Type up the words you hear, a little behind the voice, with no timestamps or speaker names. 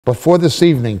But for this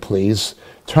evening, please,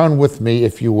 turn with me,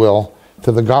 if you will,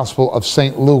 to the Gospel of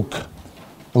St. Luke,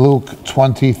 Luke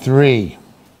 23,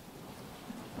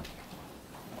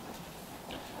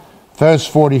 verse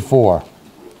 44.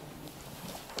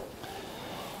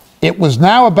 It was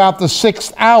now about the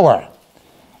 6th hour,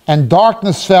 and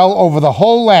darkness fell over the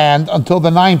whole land until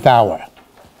the 9th hour,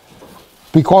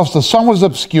 because the sun was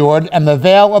obscured and the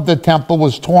veil of the temple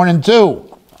was torn in two.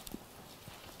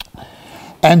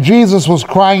 And Jesus was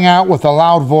crying out with a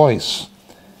loud voice,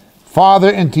 "Father,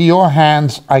 into your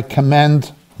hands I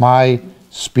commend my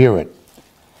spirit."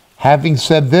 Having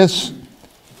said this,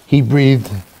 he breathed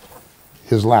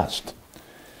his last.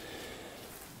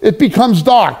 It becomes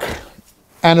dark.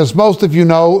 And as most of you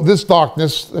know, this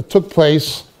darkness that took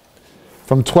place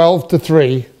from 12 to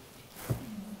 3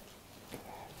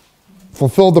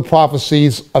 fulfilled the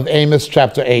prophecies of Amos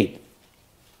chapter 8,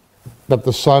 that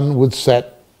the sun would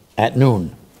set at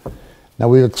noon. Now,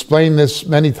 we've explained this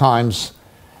many times.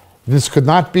 This could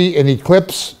not be an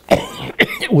eclipse.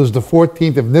 It was the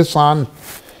 14th of Nisan.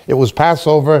 It was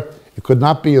Passover. It could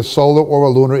not be a solar or a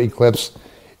lunar eclipse.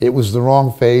 It was the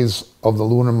wrong phase of the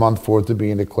lunar month for it to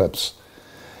be an eclipse.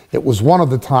 It was one of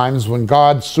the times when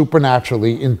God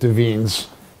supernaturally intervenes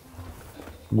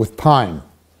with time.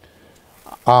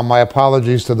 My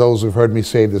apologies to those who've heard me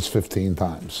say this 15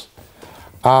 times.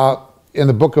 In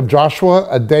the book of Joshua,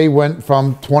 a day went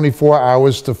from 24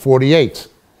 hours to 48.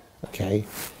 Okay.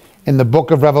 In the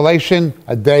book of Revelation,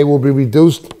 a day will be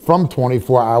reduced from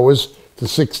 24 hours to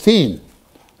 16.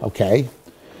 Okay.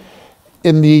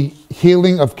 In the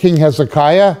healing of King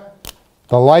Hezekiah,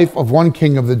 the life of one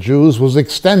king of the Jews was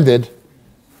extended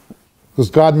because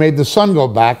God made the sun go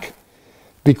back,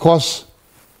 because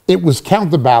it was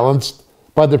counterbalanced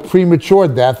by the premature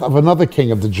death of another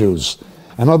king of the Jews.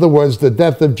 In other words, the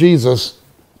death of Jesus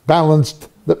balanced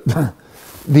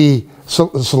the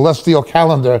celestial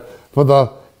calendar for the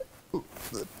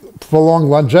prolonged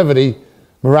longevity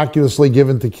miraculously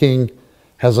given to King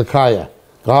Hezekiah.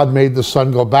 God made the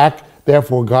sun go back,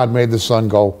 therefore God made the sun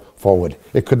go forward.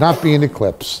 It could not be an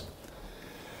eclipse.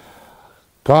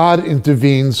 God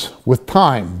intervenes with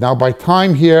time. Now, by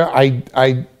time here,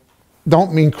 I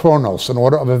don't mean chronos, an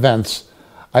order of events.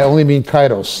 I only mean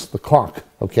kairos, the clock,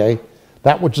 okay?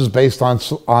 That which is based on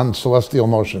celestial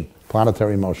motion,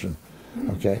 planetary motion,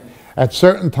 okay? At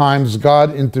certain times,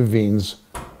 God intervenes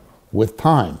with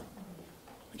time,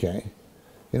 okay?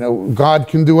 You know, God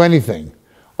can do anything.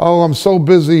 Oh, I'm so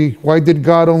busy. Why did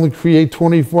God only create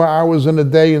 24 hours in a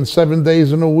day and 7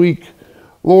 days in a week?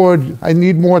 Lord, I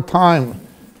need more time.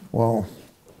 Well,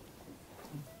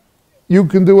 you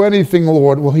can do anything,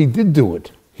 Lord. Well, he did do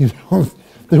it. You know,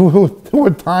 there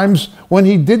were times when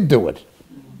he did do it.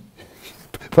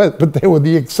 But they were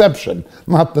the exception,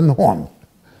 not the norm.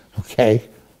 Okay?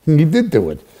 He did do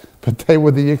it. But they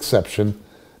were the exception.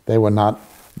 They were not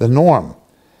the norm.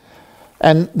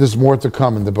 And there's more to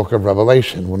come in the book of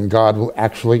Revelation, when God will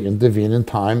actually intervene in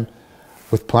time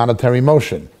with planetary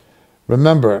motion.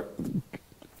 Remember,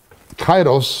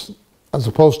 kairos, as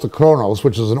opposed to chronos,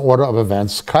 which is an order of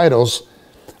events, kairos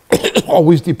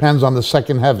always depends on the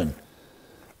second heaven.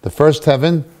 The first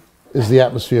heaven is the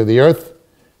atmosphere of the earth.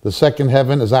 The second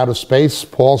heaven is outer space.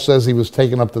 Paul says he was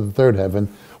taken up to the third heaven,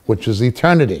 which is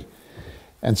eternity.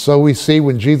 And so we see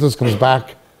when Jesus comes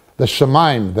back, the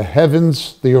Shemaim, the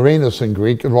heavens, the Uranus in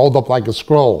Greek, rolled up like a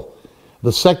scroll.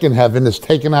 The second heaven is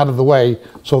taken out of the way,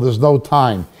 so there's no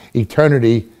time.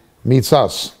 Eternity meets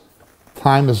us.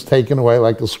 Time is taken away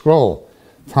like a scroll.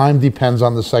 Time depends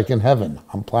on the second heaven,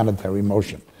 on planetary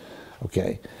motion.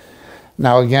 Okay.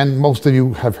 Now again, most of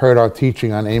you have heard our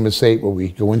teaching on Amos 8, where we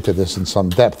go into this in some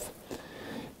depth.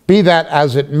 Be that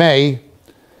as it may,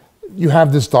 you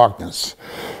have this darkness.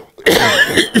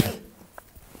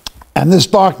 And this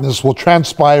darkness will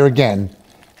transpire again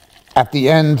at the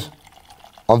end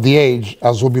of the age,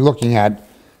 as we'll be looking at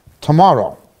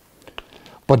tomorrow.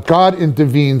 But God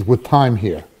intervened with time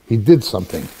here. He did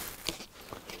something.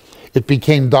 It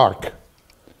became dark.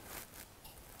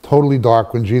 Totally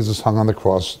dark when Jesus hung on the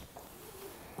cross.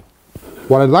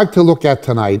 What I'd like to look at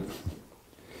tonight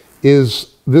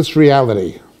is this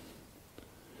reality.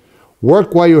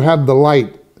 Work while you have the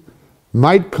light.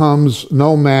 Night comes,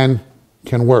 no man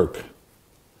can work.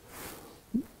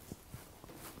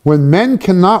 When men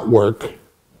cannot work,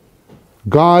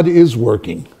 God is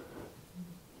working.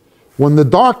 When the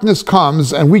darkness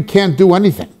comes and we can't do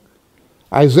anything.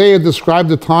 Isaiah described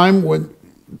a time when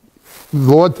the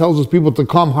Lord tells his people to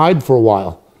come hide for a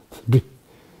while.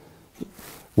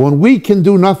 When we can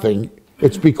do nothing,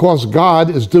 it's because God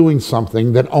is doing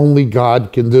something that only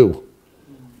God can do.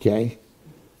 Okay?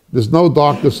 There's no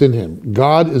darkness in him.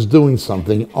 God is doing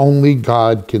something only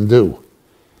God can do.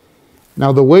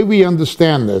 Now, the way we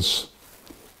understand this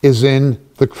is in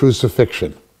the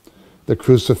crucifixion. The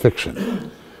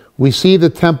crucifixion. We see the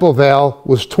temple veil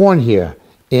was torn here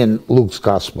in Luke's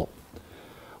gospel.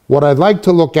 What I'd like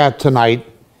to look at tonight,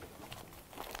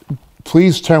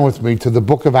 please turn with me to the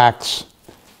book of Acts,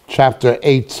 chapter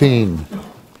 18.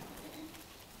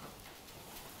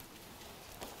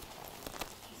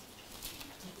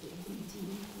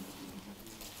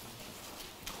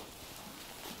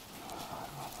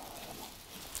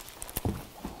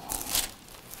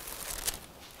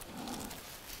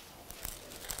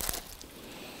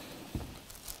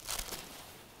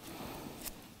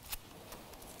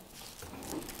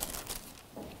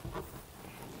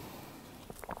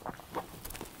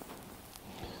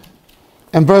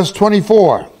 And verse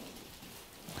 24.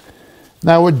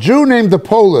 Now a Jew named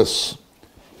Apollos,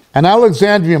 an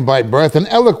Alexandrian by birth, an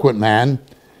eloquent man,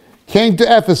 came to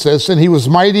Ephesus, and he was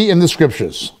mighty in the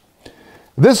scriptures.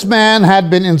 This man had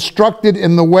been instructed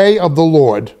in the way of the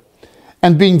Lord,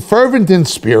 and being fervent in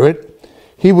spirit,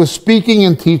 he was speaking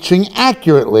and teaching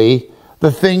accurately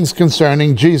the things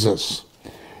concerning Jesus,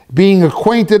 being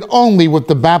acquainted only with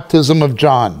the baptism of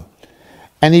John.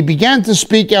 And he began to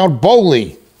speak out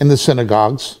boldly in the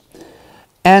synagogues.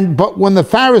 But when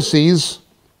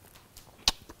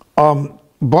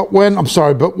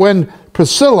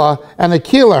Priscilla and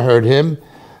Aquila heard him,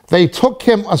 they took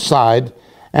him aside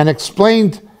and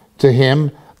explained to him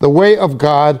the way of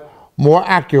God more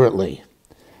accurately.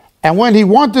 And when he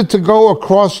wanted to go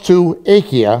across to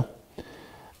Achaia,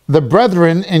 the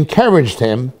brethren encouraged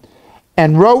him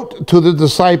and wrote to the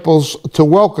disciples to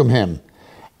welcome him.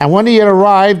 And when he had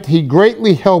arrived, he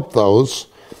greatly helped those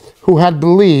who had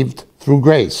believed through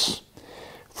grace.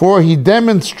 For he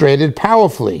demonstrated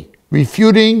powerfully,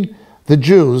 refuting the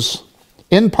Jews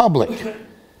in public,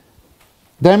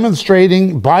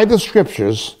 demonstrating by the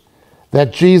scriptures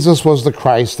that Jesus was the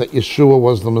Christ, that Yeshua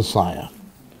was the Messiah.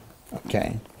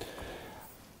 Okay.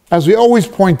 As we always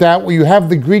point out, when you have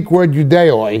the Greek word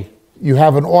judaioi, you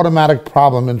have an automatic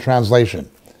problem in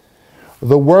translation.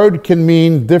 The word can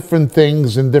mean different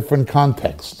things in different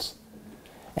contexts.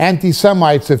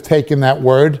 Anti-Semites have taken that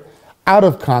word out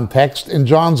of context in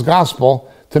John's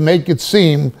gospel to make it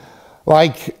seem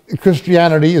like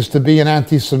Christianity is to be an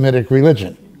anti-Semitic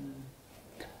religion.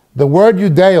 The word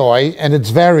judaioi and its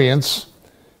variants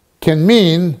can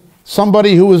mean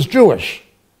somebody who is Jewish.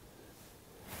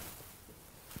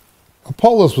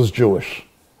 Apollos was Jewish.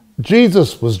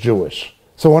 Jesus was Jewish.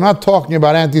 So we're not talking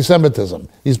about anti-Semitism.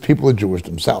 These people are Jewish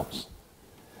themselves.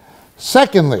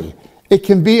 Secondly, it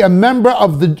can be a member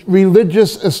of the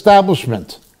religious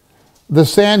establishment, the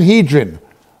Sanhedrin,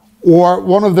 or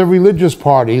one of the religious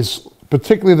parties,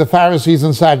 particularly the Pharisees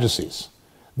and Sadducees.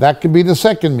 That could be the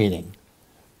second meaning,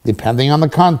 depending on the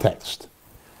context.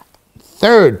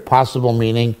 Third possible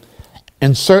meaning,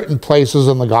 in certain places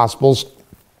in the Gospels,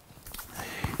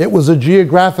 it was a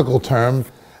geographical term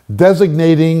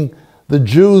designating the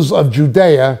Jews of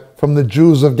Judea from the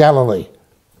Jews of Galilee,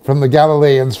 from the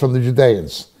Galileans from the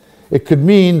Judeans. It could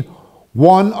mean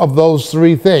one of those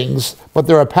three things, but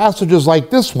there are passages like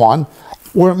this one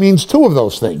where it means two of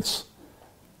those things.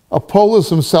 Apollos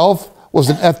himself was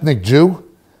an ethnic Jew,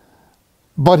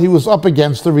 but he was up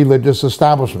against the religious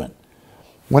establishment.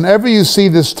 Whenever you see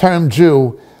this term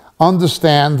Jew,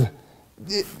 understand,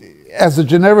 as a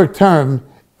generic term,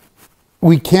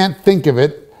 we can't think of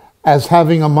it as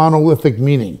having a monolithic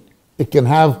meaning. It can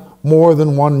have more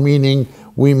than one meaning.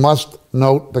 We must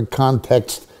note the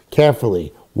context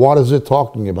carefully. What is it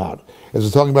talking about? Is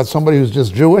it talking about somebody who's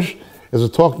just Jewish? Is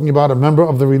it talking about a member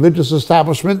of the religious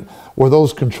establishment, or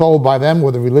those controlled by them,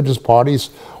 or the religious parties?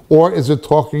 Or is it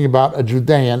talking about a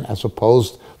Judean as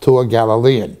opposed to a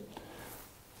Galilean?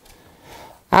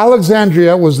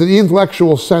 Alexandria was the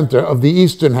intellectual center of the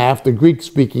eastern half, the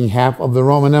Greek-speaking half of the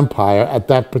Roman Empire at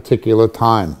that particular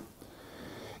time.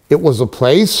 It was a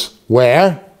place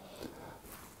where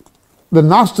the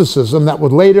Gnosticism that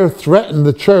would later threaten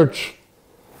the church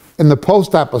in the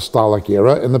post-apostolic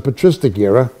era, in the patristic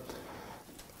era,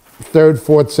 3rd,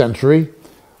 4th century,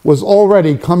 was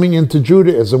already coming into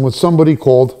Judaism with somebody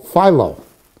called Philo.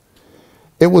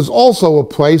 It was also a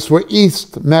place where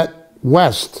East met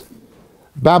West.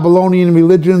 Babylonian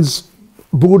religions,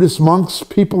 Buddhist monks,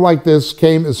 people like this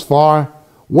came as far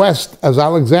west as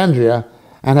Alexandria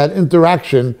and had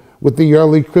interaction with the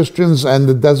early Christians and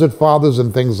the Desert Fathers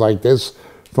and things like this,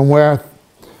 from where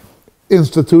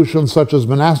institutions such as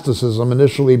monasticism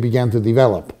initially began to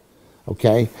develop.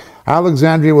 Okay?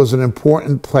 Alexandria was an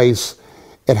important place.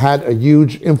 It had a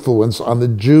huge influence on the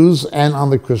Jews and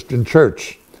on the Christian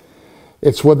church.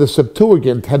 It's where the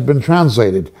Septuagint had been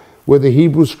translated, where the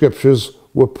Hebrew scriptures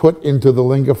were put into the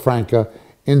lingua franca,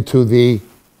 into the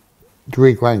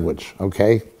Greek language,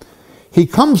 okay? He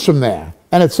comes from there,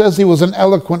 and it says he was an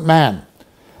eloquent man.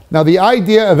 Now, the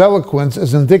idea of eloquence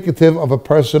is indicative of a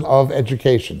person of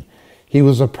education. He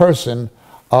was a person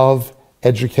of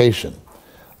education.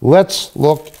 Let's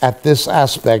look at this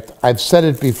aspect. I've said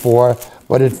it before,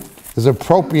 but it is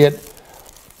appropriate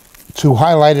to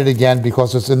highlight it again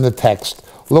because it's in the text.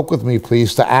 Look with me,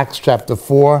 please, to Acts chapter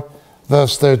 4,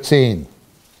 verse 13.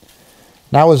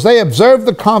 Now, as they observed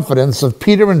the confidence of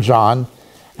Peter and John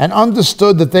and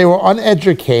understood that they were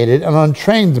uneducated and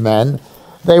untrained men,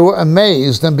 they were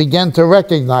amazed and began to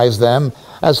recognize them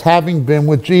as having been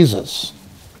with Jesus.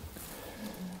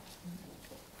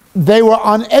 They were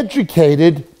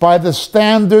uneducated by the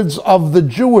standards of the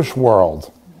Jewish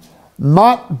world,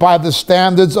 not by the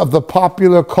standards of the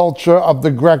popular culture of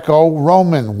the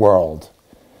Greco-Roman world.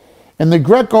 In the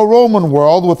Greco-Roman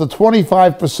world, with a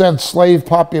 25% slave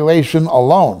population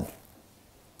alone,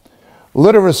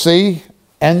 literacy,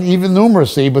 and even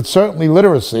numeracy, but certainly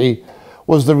literacy,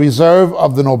 was the reserve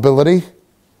of the nobility,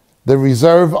 the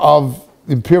reserve of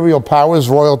imperial powers,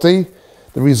 royalty,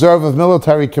 the reserve of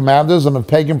military commanders and of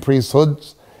pagan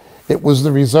priesthoods. It was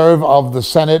the reserve of the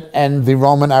Senate and the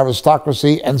Roman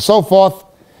aristocracy and so forth,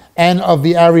 and of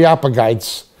the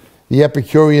Areopagites, the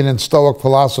Epicurean and Stoic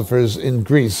philosophers in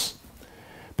Greece,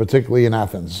 particularly in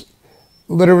Athens.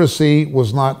 Literacy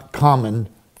was not common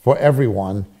for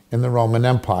everyone in the Roman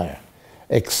Empire,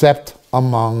 except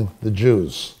among the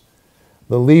Jews.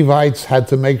 The Levites had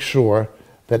to make sure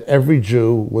that every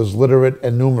Jew was literate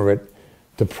and numerate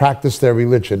to practice their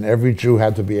religion. Every Jew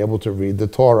had to be able to read the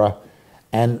Torah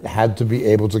and had to be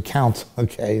able to count,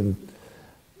 okay, and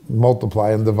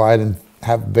multiply and divide and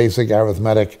have basic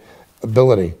arithmetic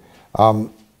ability.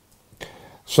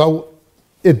 So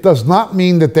it does not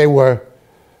mean that they were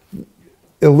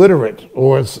illiterate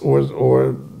or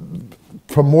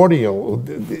primordial.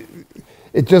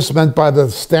 It just meant by the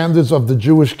standards of the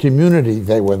Jewish community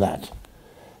they were that.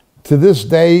 To this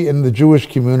day in the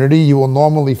Jewish community, you will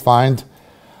normally find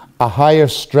a higher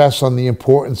stress on the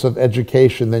importance of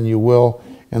education than you will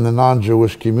in the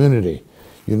non-Jewish community.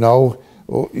 You know,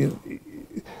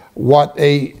 what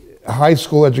a high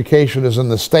school education is in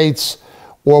the States,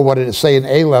 or what it, say an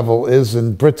A-level is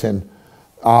in Britain,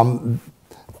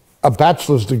 a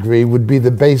bachelor's degree would be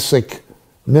the basic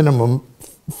minimum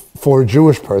for a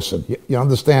Jewish person. You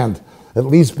understand? At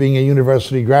least being a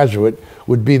university graduate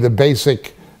would be the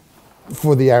basic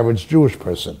for the average Jewish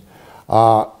person.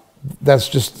 That's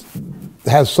just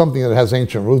has something that has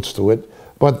ancient roots to it,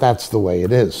 but that's the way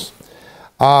it is.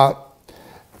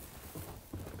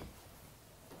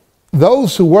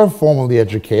 Those who were formally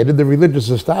educated, the religious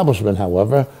establishment,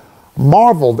 however,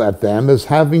 marveled at them as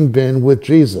having been with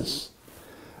Jesus.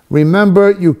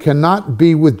 Remember, you cannot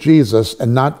be with Jesus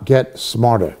and not get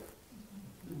smarter.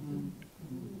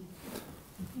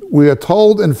 We are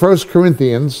told in 1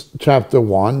 Corinthians chapter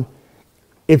 1,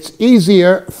 it's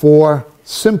easier for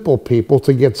simple people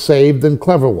to get saved than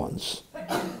clever ones.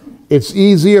 It's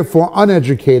easier for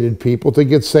uneducated people to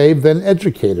get saved than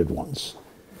educated ones.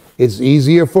 It's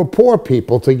easier for poor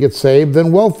people to get saved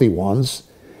than wealthy ones.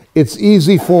 It's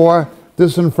easy for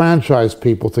disenfranchised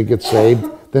people to get saved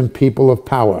than people of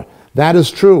power. That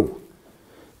is true,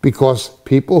 because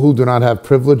people who do not have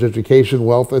privilege, education,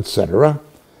 wealth, etc.,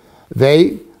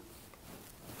 they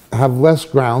have less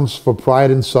grounds for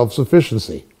pride and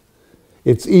self-sufficiency.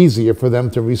 It's easier for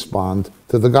them to respond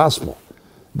to the gospel.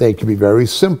 They can be very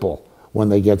simple when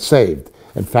they get saved.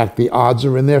 In fact, the odds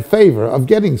are in their favor of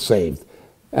getting saved,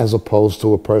 as opposed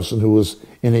to a person who is,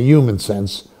 in a human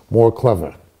sense, more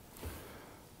clever.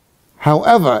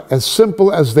 However, as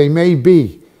simple as they may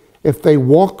be, if they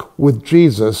walk with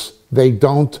Jesus, they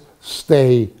don't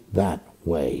stay that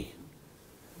way.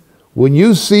 When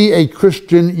you see a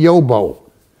Christian yobo,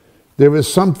 there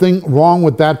is something wrong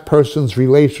with that person's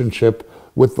relationship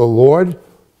with the Lord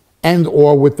and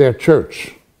or with their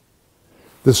church.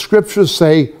 The scriptures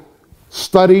say,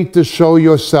 study to show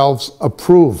yourselves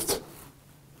approved.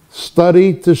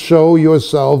 Study to show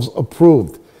yourselves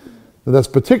approved. Now, that's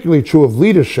particularly true of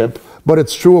leadership, but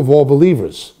it's true of all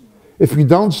believers. If you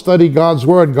don't study God's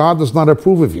word, God does not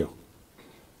approve of you.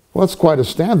 Well, that's quite a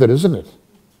standard, isn't it?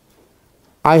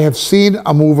 I have seen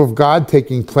a move of God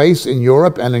taking place in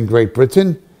Europe and in Great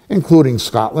Britain, including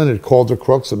Scotland, at Calder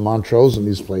Crooks and Montrose and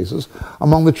these places,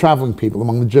 among the traveling people,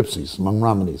 among the gypsies, among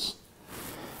Romanies.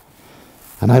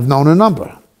 And I've known a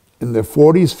number. In their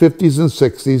 40s, 50s, and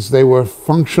 60s, they were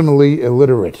functionally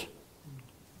illiterate.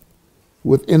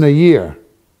 Within a year,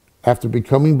 after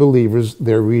becoming believers,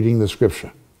 they're reading the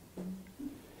scripture.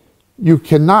 You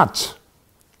cannot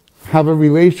have a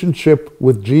relationship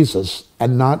with Jesus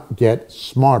and not get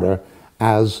smarter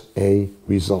as a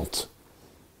result.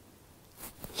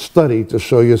 Study to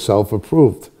show yourself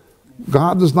approved.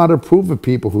 God does not approve of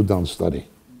people who don't study.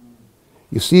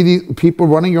 You see the people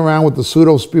running around with the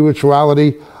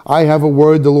pseudo-spirituality. I have a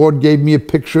word, the Lord gave me a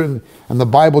picture, and the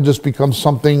Bible just becomes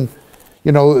something,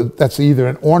 you know, that's either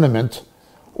an ornament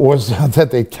or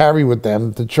that they carry with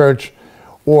them to church,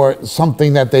 or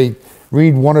something that they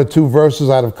read one or two verses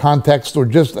out of context, or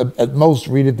just at most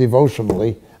read it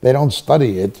devotionally. They don't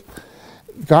study it.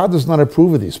 God does not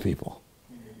approve of these people.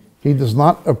 He does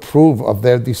not approve of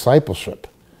their discipleship.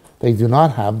 They do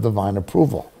not have divine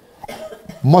approval.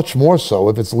 Much more so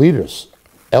if it's leaders,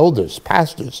 elders,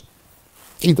 pastors.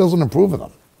 He doesn't approve of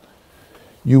them.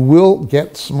 You will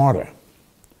get smarter.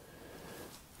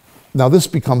 Now this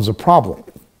becomes a problem.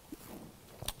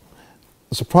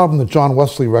 It's a problem that John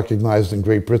Wesley recognized in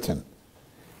Great Britain.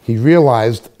 He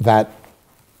realized that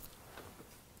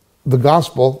the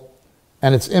gospel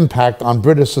and its impact on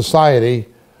British society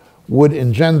would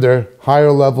engender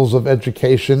higher levels of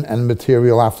education and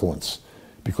material affluence,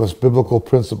 because biblical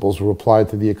principles were applied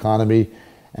to the economy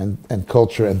and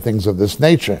culture and things of this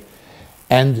nature.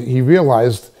 And he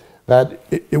realized that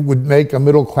it would make a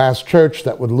middle-class church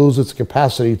that would lose its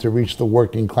capacity to reach the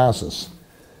working classes.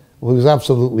 Well, he was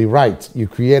absolutely right. You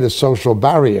create a social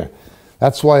barrier.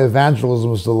 That's why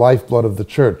evangelism is the lifeblood of the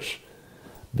church.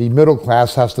 The middle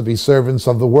class has to be servants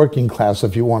of the working class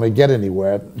if you want to get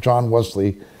anywhere. John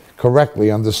Wesley correctly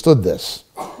understood this.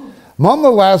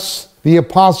 Nonetheless, the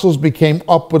apostles became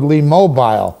upwardly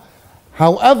mobile.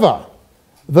 However,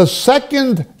 the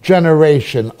second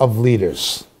generation of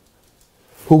leaders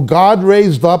who God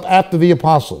raised up after the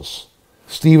apostles,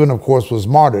 Stephen, of course, was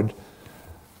martyred,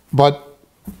 but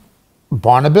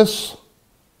Barnabas,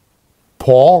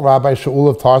 Paul, Rabbi Shaul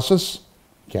of Tarsus,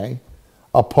 okay,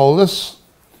 Apollos,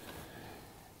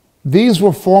 these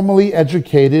were formally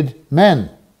educated men.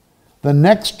 The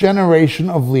next generation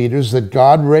of leaders that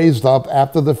God raised up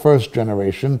after the first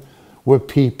generation were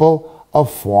people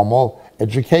of formal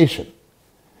education.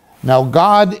 Now,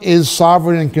 God is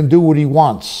sovereign and can do what he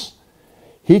wants.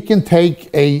 He can take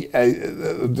a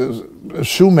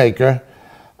shoemaker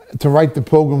to write the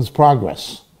Pilgrim's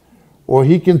Progress, or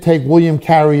he can take William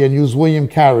Carey and use William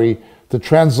Carey to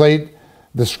translate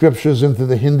the scriptures into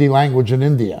the Hindi language in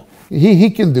India.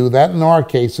 He can do that, and there are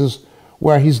cases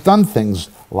where he's done things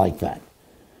like that.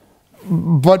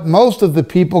 But most of the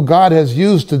people God has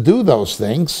used to do those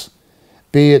things,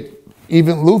 be it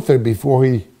even Luther before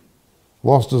he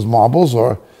lost his marbles,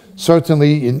 or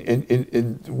certainly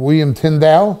in William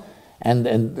Tyndale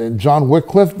and John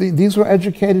Wycliffe, these were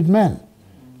educated men.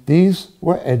 These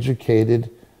were educated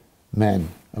men,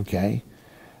 okay?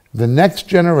 The next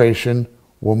generation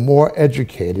were more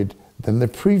educated than the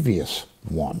previous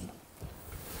one.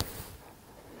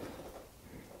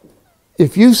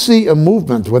 If you see a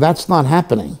movement where that's not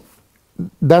happening,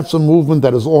 that's a movement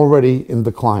that is already in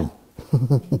decline.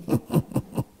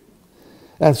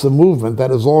 That's a movement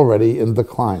that is already in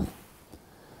decline.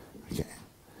 Okay.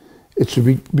 It should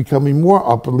be becoming more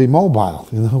upwardly mobile,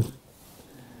 you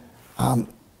know.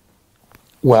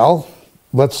 Well,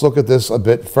 let's look at this a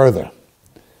bit further.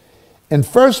 In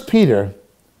 1 Peter,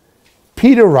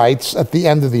 Peter writes at the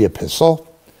end of the epistle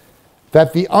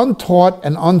that the untaught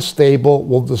and unstable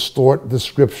will distort the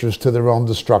scriptures to their own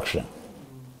destruction.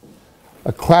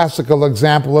 A classical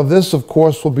example of this, of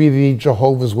course, will be the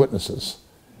Jehovah's Witnesses.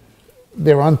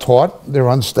 They're untaught, they're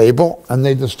unstable, and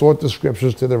they distort the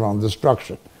scriptures to their own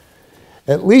destruction.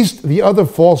 At least the other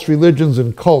false religions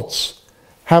and cults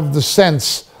have the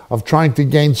sense of trying to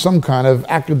gain some kind of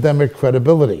academic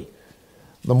credibility.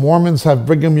 The Mormons have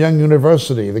Brigham Young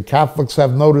University, the Catholics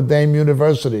have Notre Dame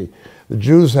University, the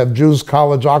Jews have Jews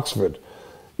College Oxford.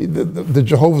 The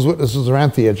Jehovah's Witnesses are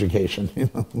anti-education. You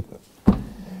know?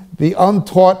 The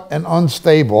untaught and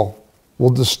unstable will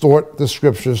distort the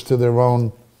scriptures to their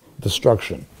own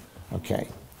destruction. Okay.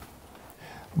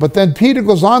 But then Peter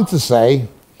goes on to say,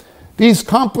 these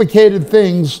complicated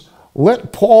things,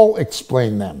 let Paul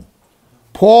explain them.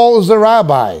 Paul is a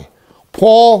rabbi.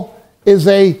 Paul is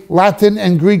a Latin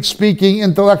and Greek-speaking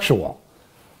intellectual.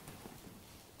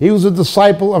 He was a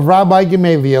disciple of Rabbi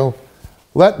Gamaliel.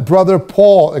 Let brother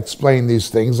Paul explain these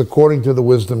things according to the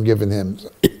wisdom given him.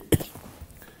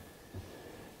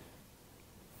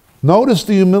 Notice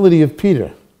the humility of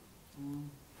Peter.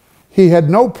 He had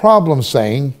no problem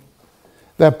saying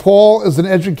that Paul is an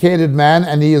educated man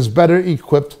and he is better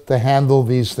equipped to handle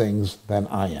these things than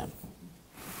I am.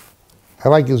 I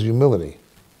like his humility.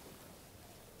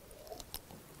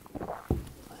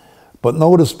 But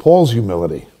notice Paul's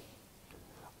humility.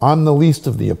 I'm the least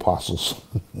of the apostles.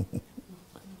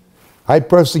 I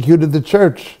persecuted the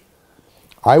church.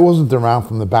 I wasn't around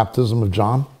from the baptism of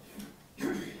John.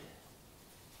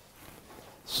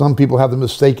 Some people have the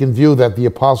mistaken view that the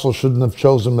apostles shouldn't have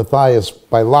chosen Matthias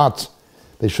by lots.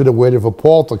 They should have waited for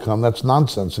Paul to come. That's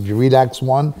nonsense. If you read Acts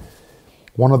 1,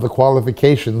 one of the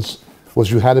qualifications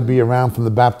was you had to be around from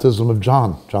the baptism of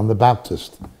John the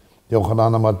Baptist,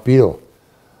 Yochanan HaMatbil.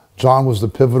 John was the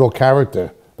pivotal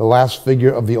character, the last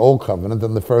figure of the Old Covenant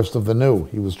and the first of the New.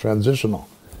 He was transitional.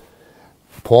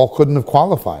 Paul couldn't have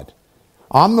qualified.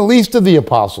 I'm the least of the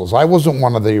apostles. I wasn't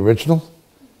one of the original.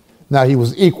 Now, he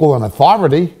was equal in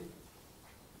authority.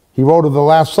 He wrote of the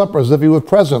Last Supper as if he was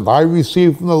present. I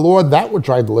received from the Lord that which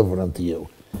I delivered unto you.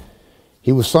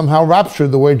 He was somehow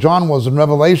raptured the way John was in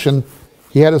Revelation.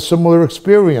 He had a similar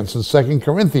experience in 2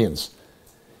 Corinthians.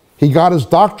 He got his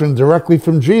doctrine directly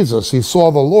from Jesus. He saw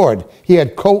the Lord. He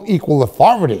had co-equal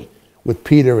authority with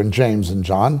Peter and James and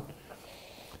John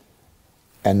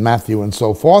and Matthew and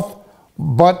so forth.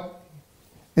 But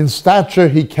in stature,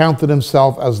 he counted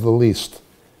himself as the least.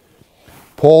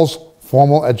 Paul's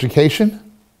formal education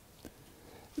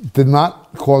did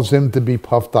not cause him to be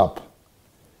puffed up.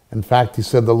 In fact, he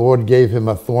said the Lord gave him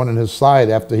a thorn in his side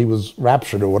after he was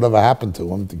raptured or whatever happened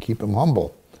to him to keep him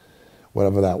humble,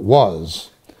 whatever that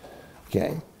was.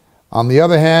 Okay. On the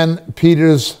other hand,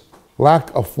 Peter's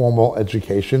lack of formal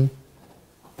education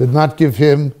did not give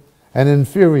him an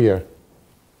inferiority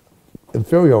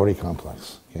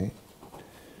complex. Okay.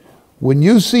 When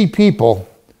you see people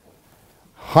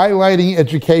highlighting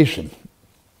education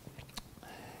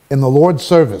in the Lord's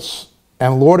service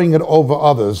and lording it over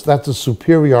others, that's a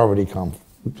superiority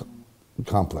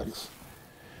complex.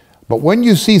 But when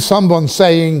you see someone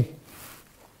saying,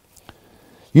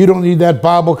 you don't need that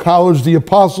Bible college, the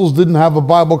apostles didn't have a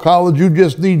Bible college, you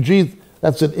just need Jesus,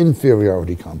 that's an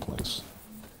inferiority complex.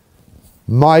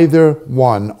 Neither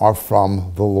one are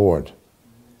from the Lord.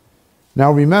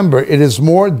 Now remember, it is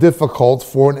more difficult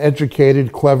for an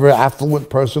educated, clever, affluent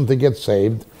person to get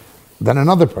saved than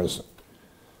another person.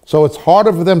 So it's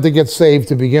harder for them to get saved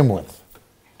to begin with.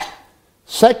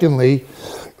 Secondly,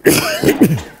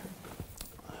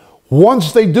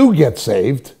 once they do get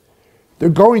saved, they're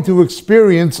going to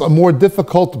experience a more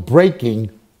difficult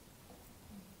breaking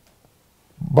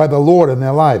by the Lord in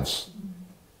their lives.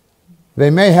 They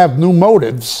may have new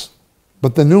motives,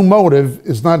 but the new motive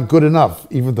is not good enough,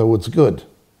 even though it's good.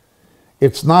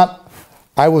 It's not,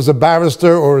 I was a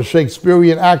barrister or a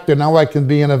Shakespearean actor, now I can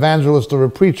be an evangelist or a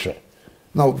preacher.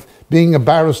 No, being a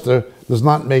barrister does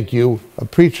not make you a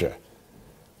preacher.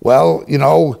 Well, you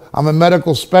know, I'm a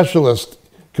medical specialist,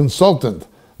 consultant.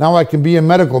 Now I can be a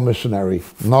medical missionary.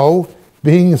 No,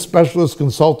 being a specialist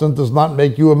consultant does not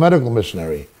make you a medical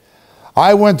missionary.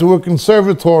 I went to a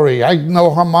conservatory. I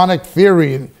know harmonic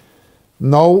theory.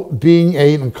 No, being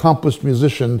an accomplished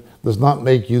musician does not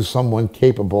make you someone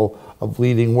capable of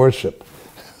leading worship.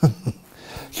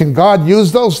 Can God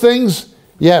use those things?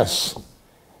 Yes.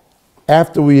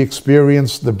 After we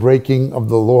experience the breaking of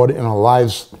the Lord in our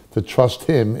lives to trust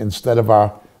Him instead of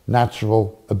our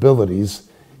natural abilities,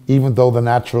 even though the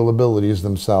natural abilities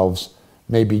themselves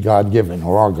may be God-given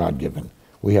or are God-given.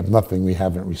 We have nothing we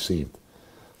haven't received.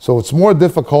 So it's more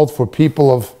difficult for people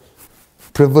of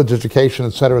privilege, education,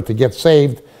 etc. to get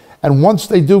saved. And once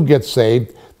they do get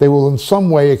saved, they will in some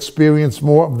way experience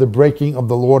more of the breaking of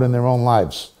the Lord in their own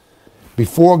lives.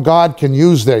 Before God can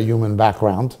use their human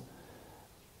background,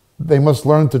 they must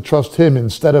learn to trust Him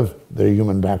instead of their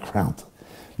human background.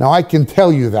 Now I can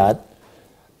tell you that,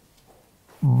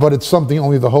 but it's something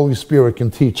only the Holy Spirit can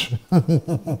teach.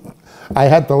 I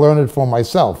had to learn it for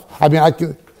myself. I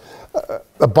mean,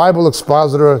 a Bible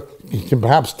expositor can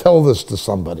perhaps tell this to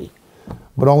somebody,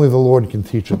 but only the Lord can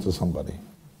teach it to somebody.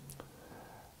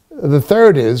 The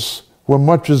third is, where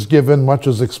much is given, much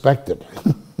is expected.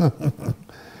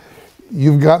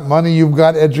 You've got money, you've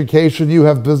got education, you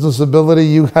have business ability,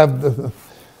 you have...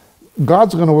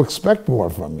 God's going to expect more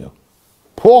from you.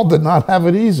 Paul did not have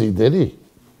it easy, did he?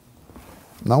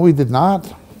 No, he did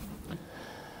not.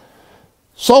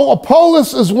 So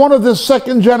Apollos is one of this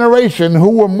second generation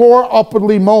who were more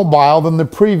upwardly mobile than the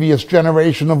previous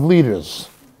generation of leaders.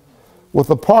 With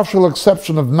the partial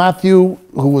exception of Matthew,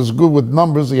 who was good with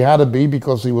numbers, he had to be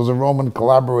because he was a Roman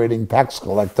collaborating tax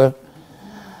collector,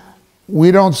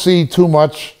 we don't see too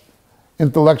much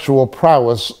intellectual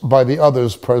prowess by the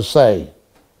others per se.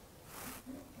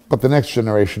 But the next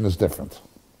generation is different.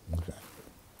 Okay.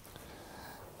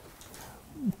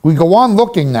 We go on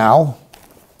looking now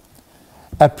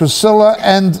at Priscilla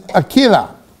and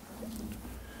Aquila.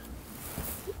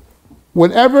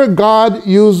 Whenever God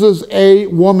uses a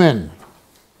woman,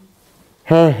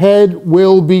 her head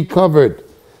will be covered.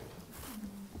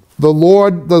 The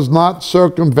Lord does not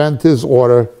circumvent his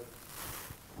order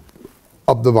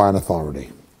of divine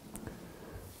authority.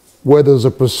 Where there's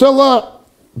a Priscilla,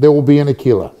 there will be an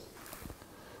Aquila.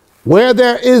 Where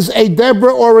there is a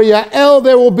Deborah or a Yael,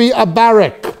 there will be a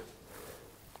Barak.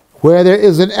 Where there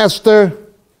is an Esther,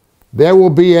 there will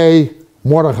be a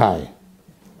Mordecai.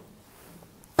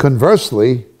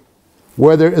 Conversely,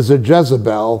 where there is a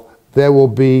Jezebel, there will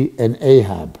be an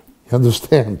Ahab. You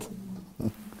understand?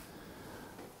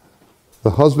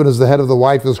 The husband is the head of the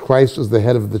wife as Christ is the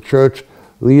head of the church.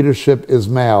 Leadership is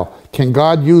male. Can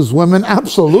God use women?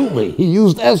 Absolutely. He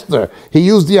used Esther. He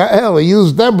used Yael. He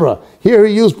used Deborah. Here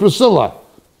he used Priscilla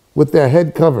with their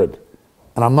head covered.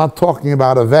 And I'm not talking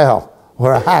about a veil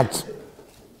or a hat.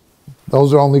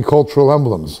 Those are only cultural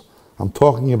emblems. I'm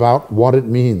talking about what it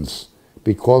means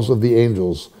because of the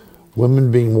angels,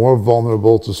 women being more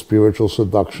vulnerable to spiritual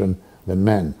seduction than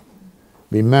men.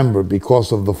 Remember,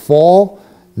 because of the fall,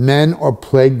 men are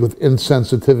plagued with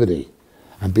insensitivity.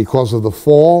 And because of the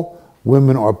fall,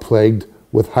 women are plagued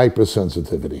with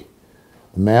hypersensitivity.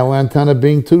 The male antenna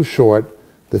being too short,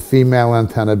 the female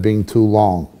antenna being too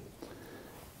long.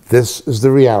 This is the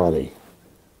reality.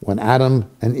 When Adam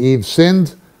and Eve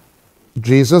sinned,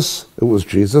 it was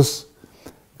Jesus.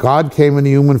 God came in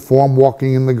human form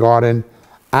walking in the garden.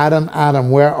 Adam, Adam,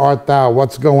 where art thou?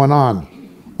 What's going on?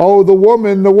 Oh, the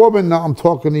woman. No, I'm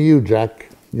talking to you, Jack.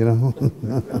 You know?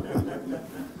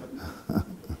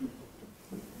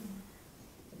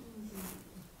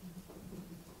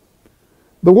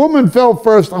 The woman fell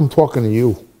first. I'm talking to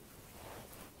you.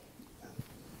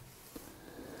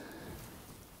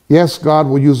 Yes, God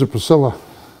will use a Priscilla.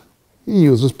 He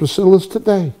uses Priscillas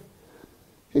today.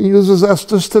 He uses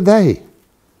Esther's today.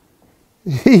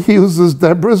 He uses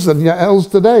Deborah's and Yael's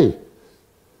today.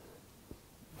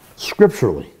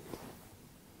 Scripturally.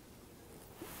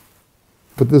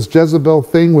 But this Jezebel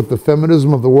thing with the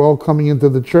feminism of the world coming into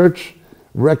the church,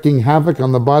 wreaking havoc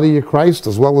on the body of Christ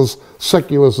as well as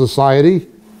secular society,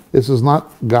 this is not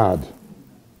God.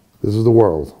 This is the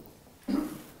world.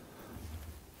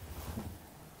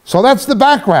 So that's the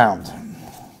background.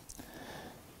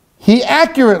 He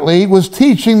accurately was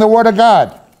teaching the Word of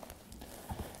God.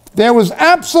 There was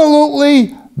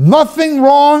absolutely nothing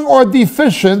wrong or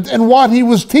deficient in what he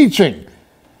was teaching,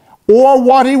 or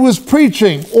what he was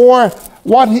preaching, or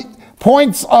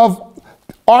points of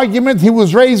argument he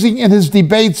was raising in his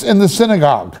debates in the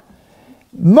synagogue.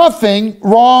 Nothing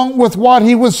wrong with what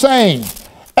he was saying.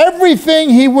 Everything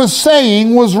he was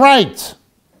saying was right.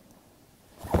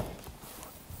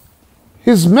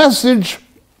 His message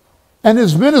and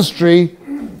his ministry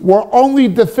were only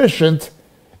deficient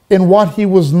in what he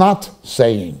was not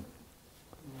saying.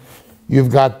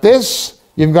 You've got this,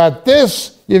 you've got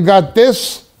this, you've got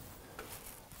this,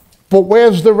 but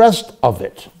where's the rest of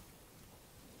it?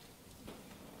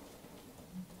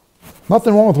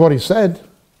 Nothing wrong with what he said,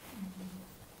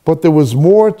 but there was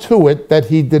more to it that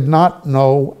he did not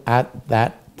know at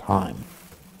that time.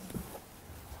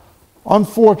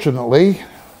 Unfortunately,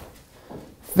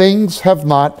 things have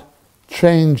not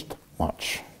changed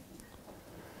much.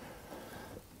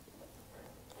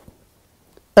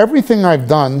 Everything I've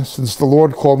done since the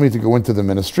Lord called me to go into the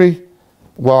ministry,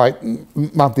 well,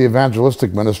 not the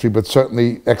evangelistic ministry, but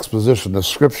certainly exposition of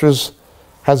scriptures,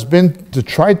 has been to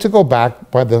try to go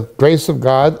back by the grace of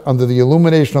God under the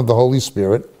illumination of the Holy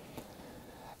Spirit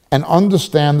and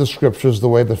understand the scriptures the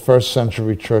way the first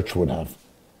century church would have,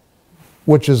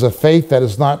 which is a faith that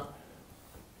is not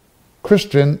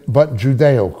Christian, but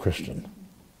Judeo-Christian.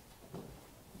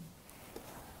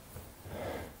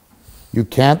 You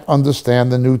can't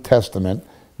understand the New Testament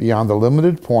beyond a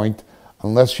limited point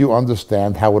unless you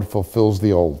understand how it fulfills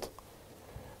the Old.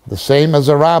 The same as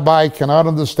a rabbi cannot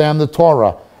understand the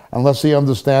Torah unless he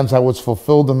understands how it's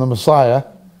fulfilled in the Messiah,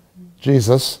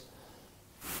 Jesus.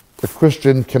 The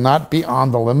Christian cannot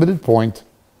beyond a limited point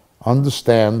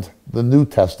understand the New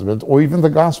Testament or even the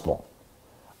Gospel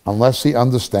unless he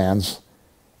understands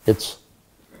its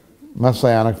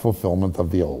messianic fulfillment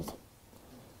of the Old.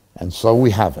 And so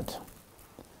we haven't.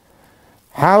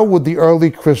 How would the early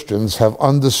Christians have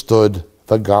understood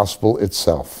the gospel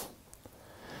itself?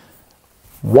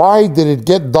 Why did it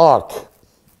get dark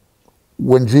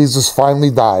when Jesus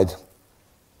finally died,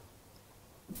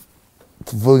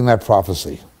 fulfilling that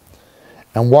prophecy?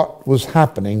 And what was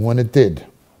happening when it did?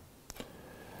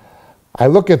 I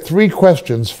look at three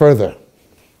questions further.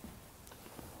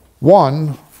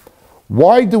 One,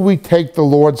 why do we take the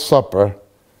Lord's Supper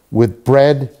with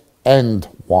bread and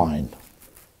wine?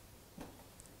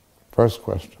 First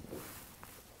question.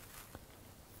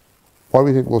 Why do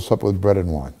we take the Lord's Supper with bread and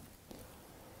wine?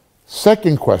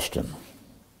 Second question.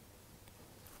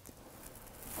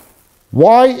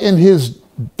 Why in his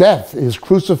death, his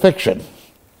crucifixion,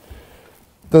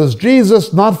 does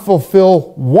Jesus not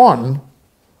fulfill one,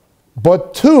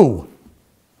 but two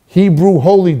Hebrew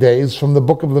holy days from the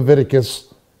book of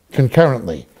Leviticus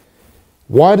concurrently?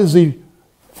 Why does he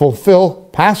fulfill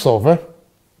Passover,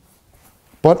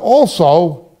 but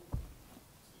also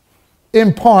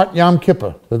impart Yom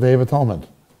Kippur, the Day of Atonement?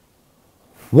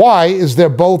 Why is there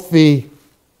both the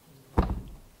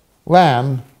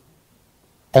lamb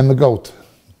and the goat?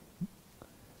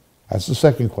 That's the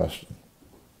second question.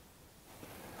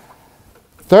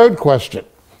 Third question.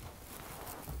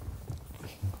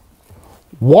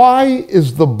 Why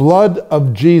is the blood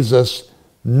of Jesus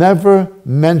never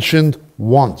mentioned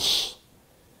once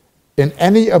in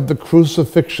any of the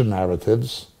crucifixion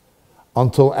narratives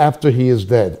until after he is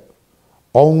dead?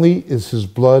 Only is his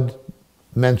blood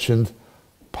mentioned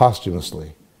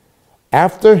posthumously.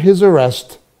 After his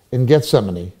arrest in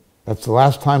Gethsemane, that's the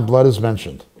last time blood is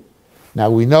mentioned. Now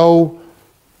we know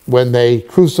when they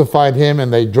crucified him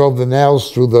and they drove the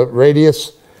nails through the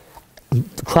radius, the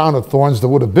crown of thorns, there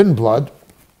would have been blood,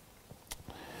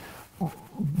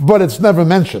 but it's never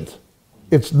mentioned.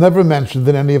 It's never mentioned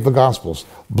in any of the Gospels.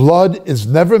 Blood is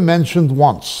never mentioned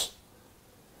once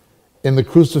in the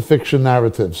crucifixion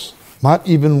narratives, not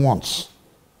even once,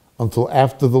 until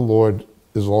after the Lord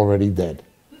is already dead.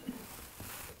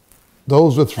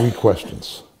 Those are three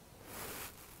questions.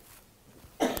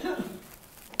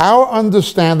 Our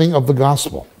understanding of the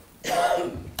gospel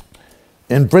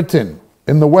in Britain,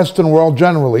 in the Western world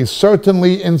generally,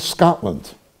 certainly in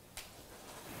Scotland,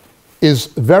 is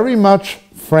very much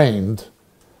framed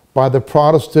by the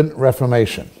Protestant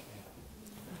Reformation.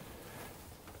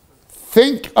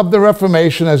 Think of the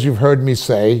Reformation, as you've heard me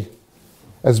say,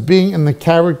 as being in the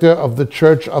character of the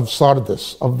church of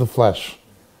Sardis, of the flesh.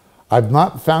 I've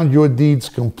not found your deeds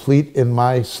complete in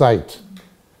my sight.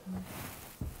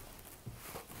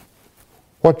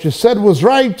 What you said was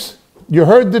right, you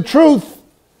heard the truth,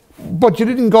 but you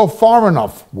didn't go far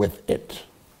enough with it.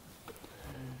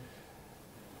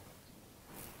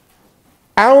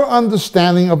 Our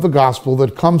understanding of the gospel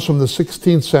that comes from the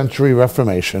 16th century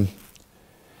Reformation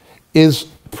is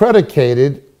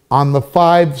predicated on the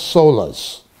five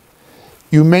solas.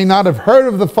 You may not have heard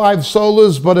of the five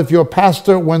solas, but if your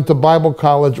pastor went to Bible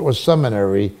college or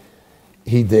seminary,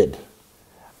 he did.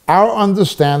 Our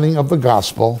understanding of the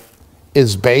gospel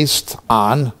is based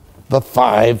on the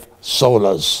five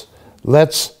solas.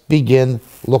 Let's begin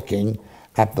looking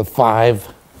at the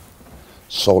five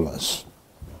solas.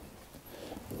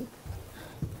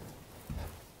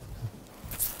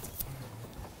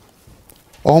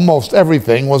 Almost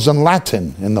everything was in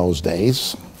Latin in those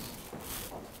days.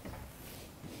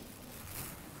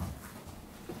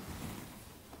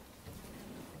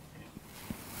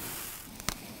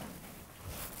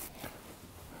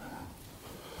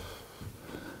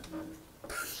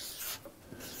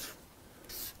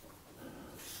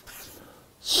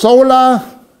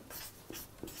 Sola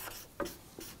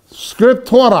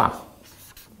Scriptura.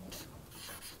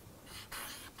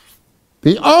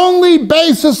 The only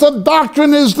basis of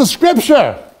doctrine is the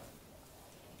Scripture.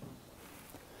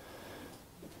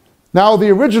 Now, the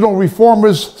original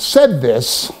reformers said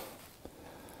this,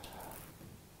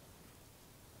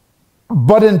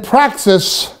 but in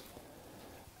praxis,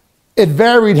 it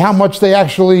varied how much they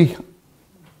actually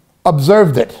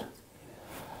observed it.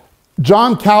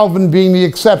 John Calvin being the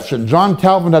exception. John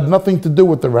Calvin had nothing to do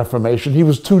with the Reformation. He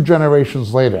was 2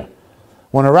 generations later.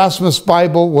 When Erasmus'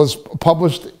 Bible was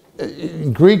published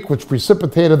in Greek, which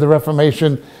precipitated the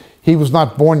Reformation, he was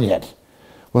not born yet.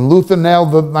 When Luther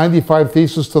nailed the 95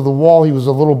 Theses to the wall, he was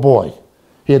a little boy.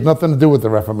 He had nothing to do with the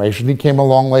Reformation. He came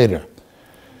along later.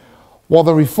 While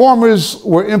the Reformers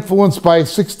were influenced by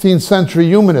 16th century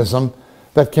humanism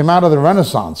that came out of the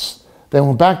Renaissance, they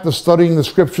went back to studying the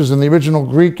scriptures in the original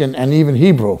Greek and even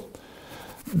Hebrew.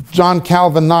 John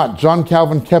Calvin not. John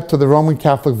Calvin kept to the Roman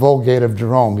Catholic Vulgate of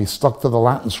Jerome. He stuck to the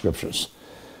Latin scriptures.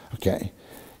 Okay.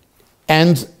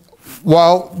 And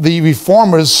while the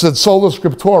reformers said sola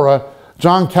scriptura,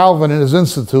 John Calvin in his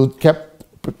Institute kept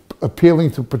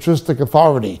appealing to patristic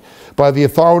authority. By the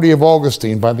authority of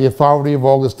Augustine, by the authority of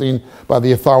Augustine, by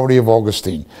the authority of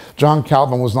Augustine. John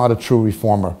Calvin was not a true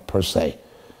reformer per se.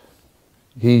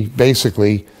 He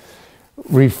basically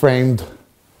reframed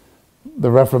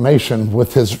the Reformation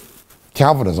with his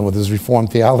Calvinism, with his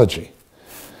Reformed theology.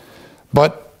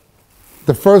 But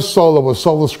the first sola was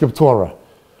sola scriptura.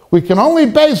 We can only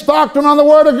base doctrine on the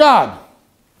Word of God.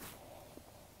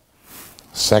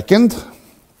 Second,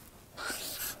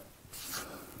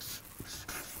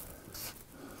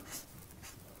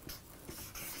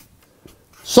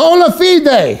 Sola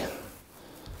fide.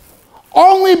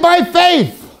 Only by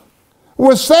faith.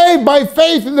 We're saved by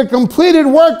faith in the completed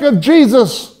work of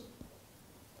Jesus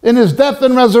in his death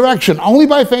and resurrection. Only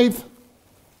by faith.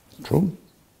 True.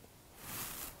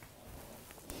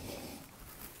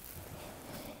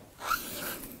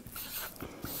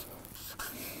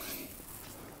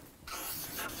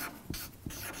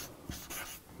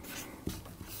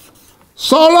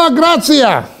 Sola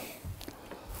gratia.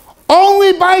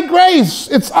 Only by grace.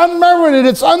 It's unmerited.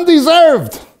 It's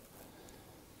undeserved.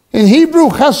 In Hebrew,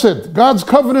 chesed, God's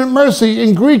covenant mercy.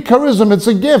 In Greek, charism, it's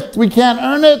a gift. We can't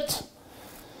earn it.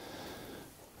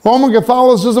 Roman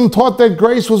Catholicism taught that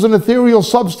grace was an ethereal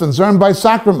substance earned by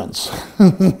sacraments.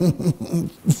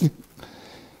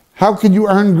 How could you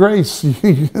earn grace?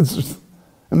 It's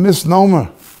a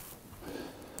misnomer.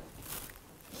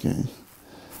 Okay.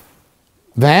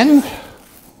 Then,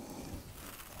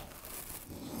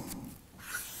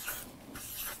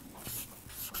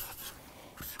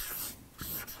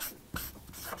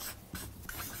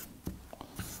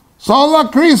 sola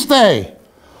Christe.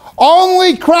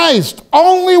 Only Christ.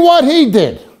 Only what he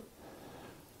did.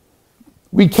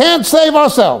 We can't save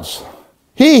ourselves.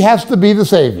 He has to be the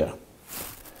Savior.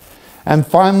 And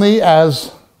finally,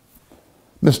 as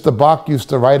Mr. Bach used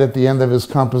to write at the end of his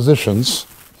compositions,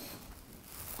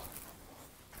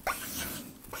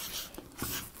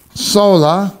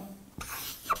 sola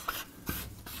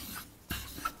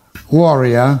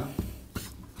gloria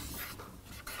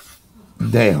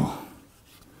Deo.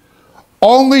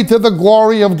 Only to the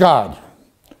glory of God.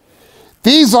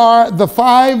 These are the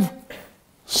 5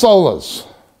 solas,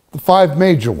 the 5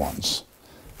 major ones,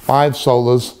 5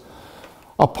 solas,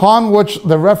 upon which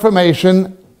the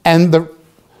Reformation and the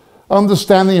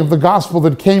understanding of the gospel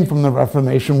that came from the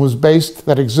Reformation was based,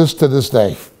 that exists to this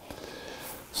day.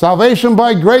 Salvation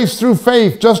by grace through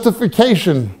faith,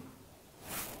 justification,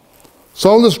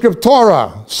 sola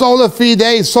scriptura, sola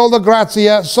fide, sola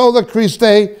gratia, sola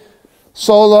Christe,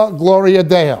 sola gloria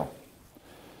Deo.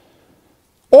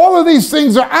 All of these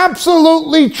things are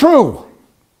absolutely true.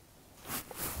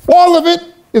 All of it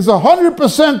is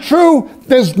 100% true.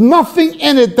 There's nothing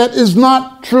in it that is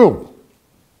not true.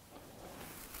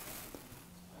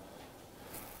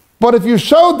 But if you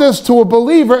showed this to a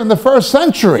believer in the first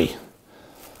century,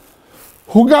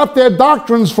 who got their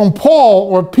doctrines from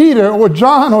Paul or Peter or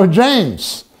John or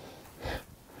James,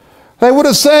 they would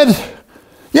have said,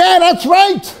 yeah, that's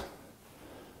right.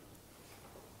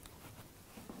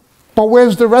 But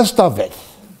where's the rest of it?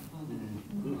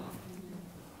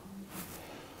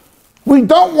 We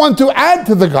don't want to add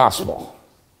to the gospel,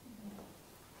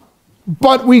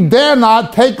 but we dare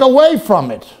not take away from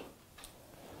it.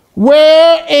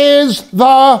 Where is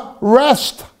the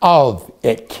rest of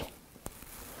it?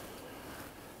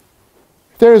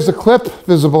 There is a clip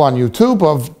visible on YouTube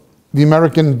of the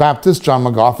American Baptist John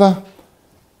MacArthur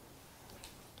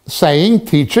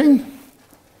teaching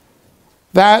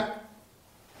that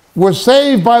we're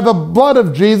saved by the blood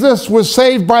of Jesus, we're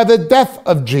saved by the death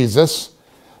of Jesus,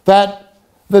 that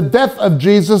the death of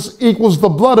Jesus equals the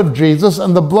blood of Jesus,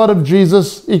 and the blood of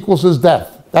Jesus equals his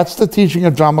death. That's the teaching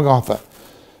of John MacArthur.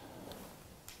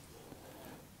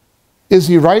 Is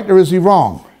he right or is he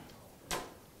wrong?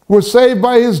 We're saved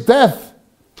by his death.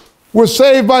 We're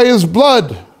saved by his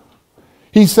blood.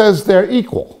 He says they're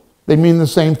equal. They mean the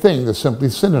same thing. They're simply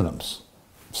synonyms,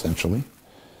 essentially.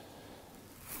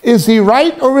 Is he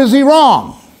right or is he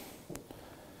wrong?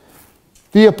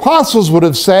 The apostles would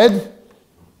have said,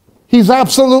 he's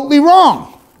absolutely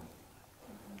wrong.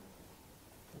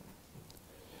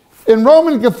 In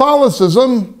Roman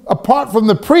Catholicism, apart from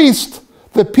the priest,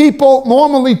 the people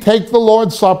normally take the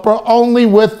Lord's Supper only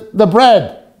with the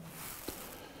bread.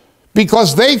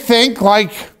 Because they think,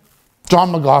 like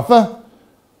John MacArthur,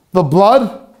 the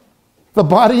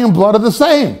body and blood are the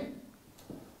same.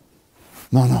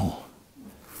 No.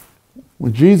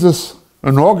 When Jesus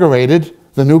inaugurated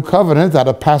the new covenant at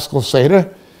a Paschal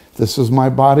Seder, this is my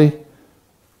body,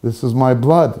 this is my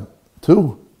blood,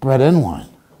 too, bread and wine.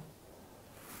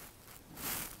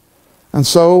 And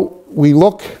so we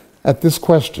look at this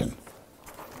question.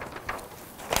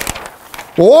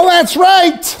 Well, that's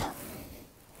right.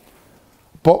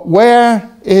 But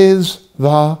where is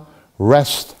the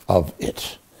rest of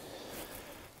it?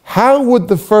 How would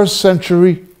the first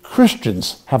century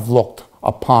Christians have looked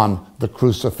upon the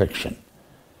crucifixion?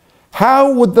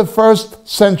 How would the first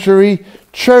century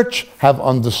church have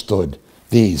understood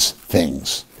these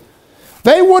things?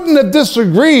 They wouldn't have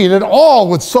disagreed at all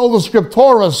with sola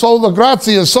scriptura, sola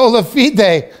gratia, sola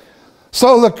fide,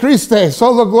 sola Christe,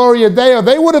 sola gloria Deo.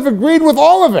 They would have agreed with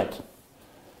all of it.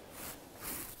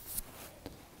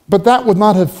 But that would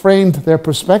not have framed their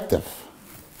perspective.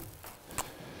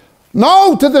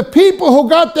 No, to the people who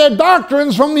got their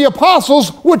doctrines from the apostles,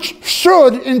 which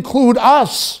should include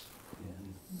us.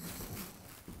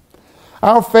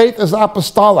 Our faith is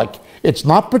apostolic. It's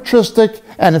not patristic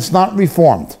and it's not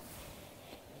reformed.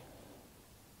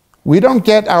 We don't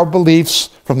get our beliefs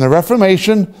from the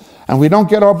Reformation, and we don't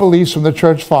get our beliefs from the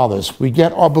Church Fathers. We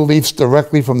get our beliefs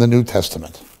directly from the New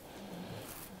Testament.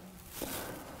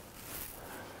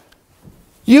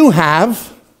 You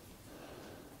have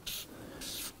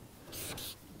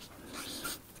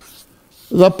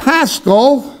the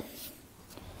Paschal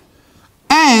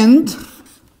and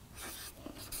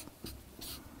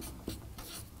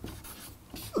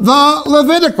the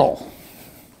Levitical.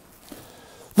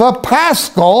 The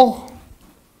Paschal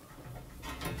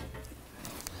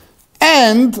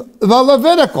and the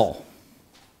Levitical.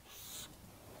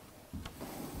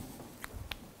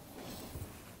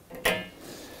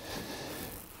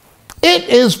 It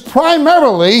is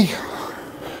primarily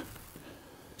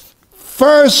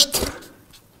 1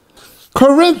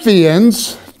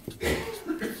 Corinthians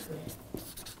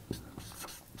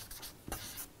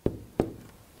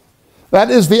that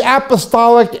is the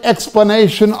apostolic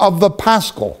explanation of the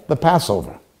Paschal, the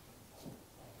Passover.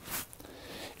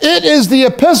 It is the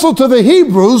epistle to the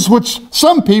Hebrews, which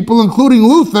some people, including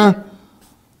Luther,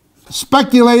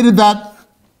 speculated that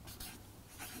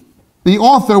the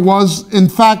author was, in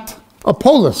fact,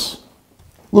 Apollos.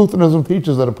 Lutheranism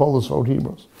teaches that Apollos wrote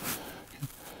Hebrews.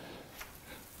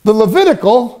 The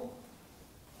Levitical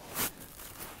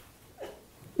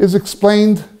is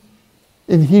explained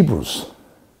in Hebrews.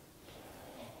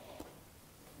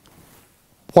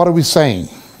 What are we saying?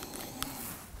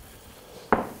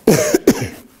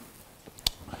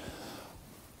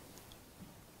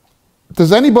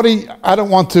 Does anybody, I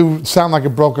don't want to sound like a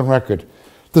broken record,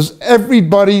 does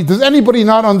anybody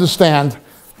not understand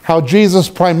how Jesus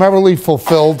primarily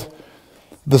fulfilled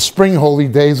the spring holy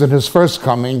days in his first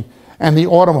coming and the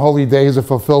autumn holy days are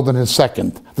fulfilled in his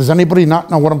second? Does anybody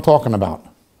not know what I'm talking about?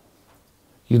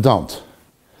 You don't?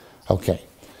 Okay.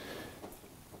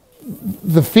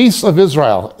 The feasts of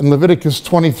Israel in Leviticus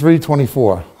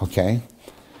 23-24, okay?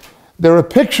 They're a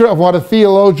picture of what a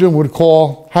theologian would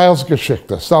call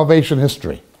Heilsgeschichte, salvation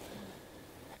history.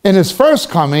 In his first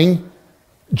coming,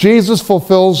 Jesus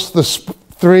fulfills the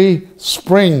three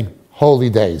spring holy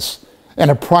days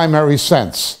in a primary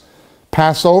sense.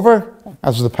 Passover,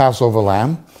 as the Passover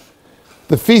lamb.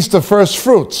 The Feast of First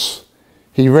Fruits.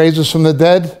 He raises from the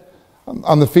dead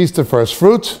on the Feast of First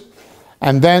Fruits.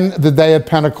 And then the day of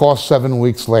Pentecost 7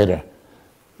 weeks later.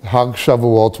 Hag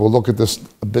Shavuot, we'll look at this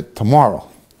a bit tomorrow.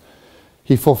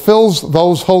 He fulfills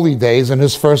those holy days in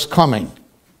his first coming.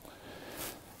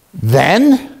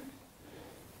 Then,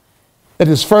 at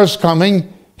his first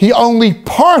coming, he only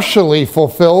partially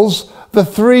fulfills the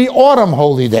 3 autumn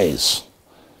holy days.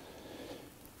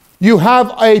 You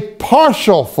have a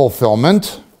partial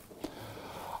fulfillment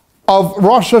of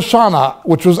Rosh Hashanah,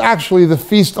 which was actually the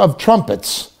Feast of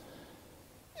Trumpets,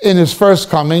 in his first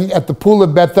coming at the pool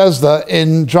of Bethesda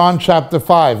in John chapter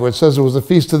 5, where it says it was the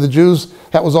feast of the Jews.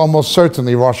 That was almost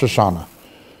certainly Rosh Hashanah.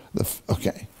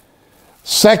 Okay.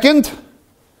 Second,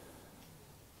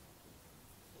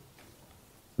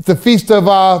 the Feast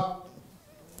of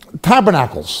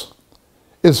Tabernacles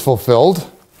is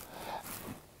fulfilled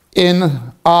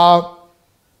in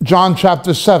John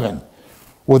chapter 7,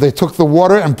 where they took the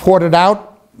water and poured it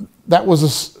out. That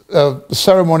was a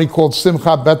ceremony called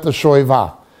Simcha Bet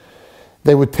HaShoivah.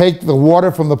 They would take the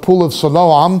water from the pool of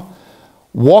Siloam,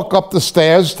 walk up the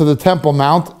stairs to the Temple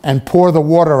Mount, and pour the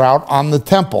water out on the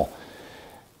temple.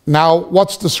 Now,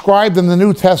 what's described in the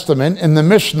New Testament, in the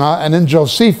Mishnah and in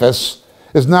Josephus,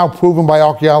 is now proven by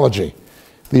archaeology.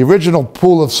 The original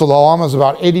pool of Siloam is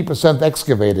about 80%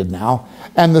 excavated now,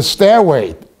 and the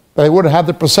stairway that they would have had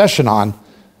the procession on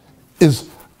is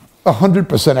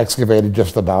 100% excavated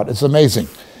just about. It's amazing.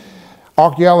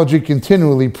 Archaeology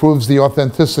continually proves the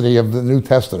authenticity of the New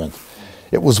Testament.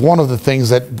 It was one of the things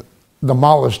that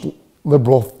demolished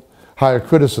liberal higher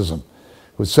criticism,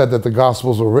 who said that the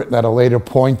Gospels were written at a later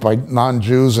point by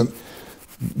non-Jews, and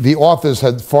the authors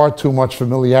had far too much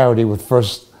familiarity with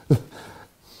first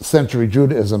century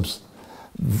Judaism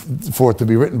for it to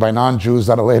be written by non-Jews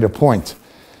at a later point.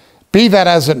 Be that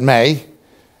as it may,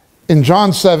 in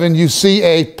John 7 you see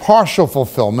a partial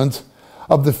fulfillment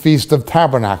of the Feast of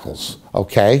Tabernacles,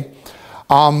 okay?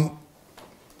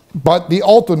 But the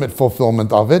ultimate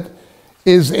fulfillment of it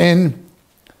is in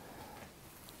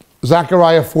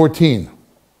Zechariah 14,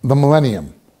 the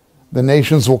millennium. The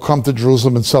nations will come to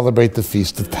Jerusalem and celebrate the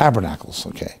Feast of Tabernacles,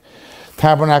 okay?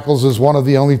 Tabernacles is one of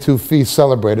the only 2 feasts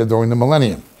celebrated during the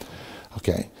millennium.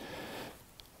 Okay.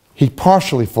 He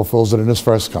partially fulfills it in his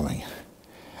first coming.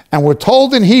 And we're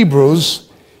told in Hebrews,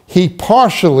 he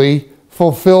partially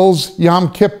fulfills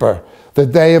Yom Kippur, the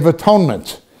Day of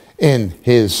Atonement, in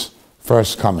his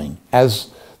first coming, as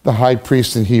the high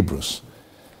priest in Hebrews.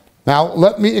 Now,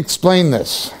 let me explain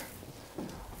this.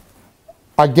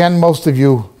 Again, most of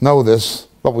you know this,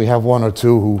 but we have one or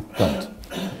two who don't.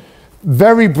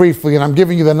 Very briefly, and I'm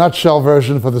giving you the nutshell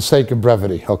version for the sake of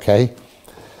brevity, okay?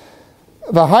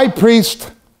 The high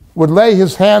priest would lay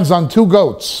his hands on two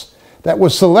goats that were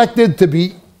selected to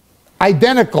be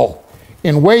identical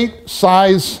in weight,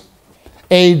 size,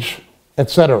 age,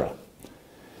 etc.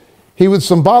 He would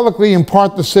symbolically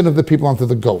impart the sin of the people onto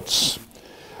the goats.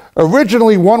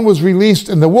 Originally, one was released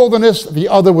in the wilderness, the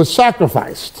other was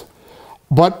sacrificed.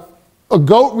 But a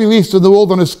goat released in the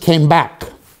wilderness came back.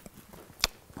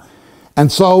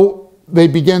 And so they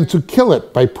began to kill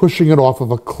it by pushing it off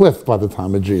of a cliff by the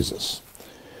time of Jesus.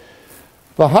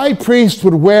 The high priest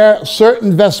would wear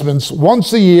certain vestments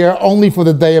once a year only for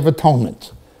the Day of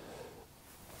Atonement.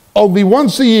 Only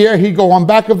once a year he'd go on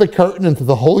back of the curtain into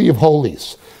the Holy of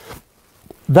Holies.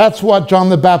 That's what John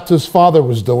the Baptist's father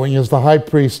was doing as the high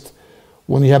priest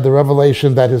when he had the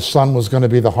revelation that his son was going to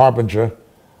be the harbinger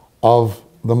of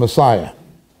the Messiah.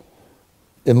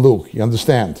 In Luke, you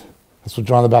understand? That's what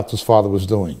John the Baptist's father was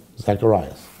doing,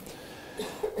 Zacharias.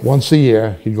 Once a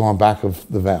year, he'd go on back of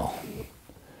the veil.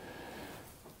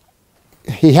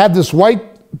 He had this white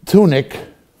tunic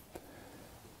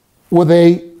with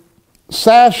a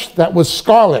sash that was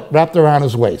scarlet wrapped around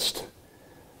his waist.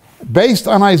 Based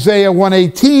on Isaiah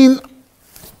 1:18,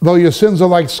 though your sins are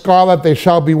like scarlet, they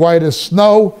shall be white as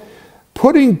snow,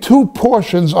 putting two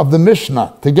portions of the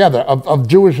Mishnah together, of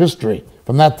Jewish history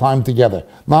from that time together.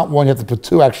 Not one, you have to put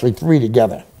two, actually three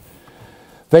together.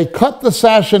 They cut the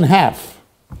sash in half.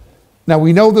 Now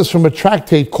we know this from a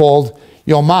tractate called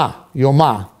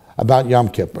Yomah, about Yom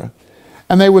Kippur.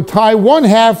 And they would tie one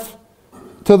half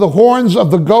to the horns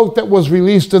of the goat that was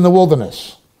released in the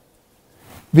wilderness.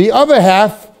 The other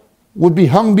half would be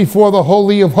hung before the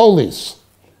Holy of Holies.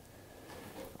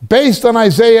 Based on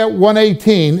Isaiah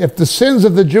 1:18, if the sins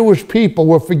of the Jewish people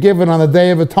were forgiven on the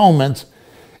Day of Atonement,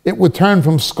 it would turn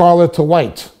from scarlet to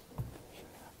white.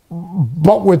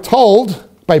 But we're told,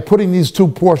 by putting these two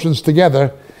portions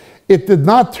together, it did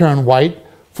not turn white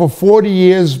for 40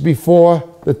 years before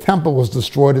the temple was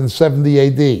destroyed in 70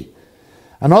 AD.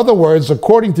 In other words,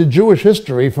 according to Jewish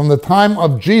history, from the time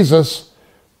of Jesus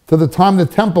to the time the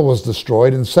temple was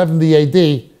destroyed in 70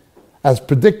 AD, as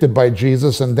predicted by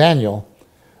Jesus and Daniel,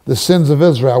 the sins of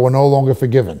Israel were no longer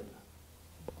forgiven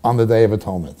on the Day of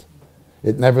Atonement.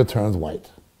 It never turned white.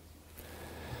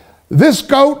 This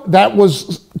goat that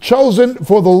was chosen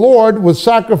for the Lord was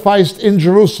sacrificed in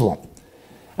Jerusalem.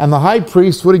 And the high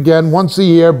priest would again, once a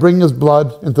year, bring his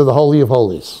blood into the Holy of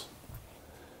Holies.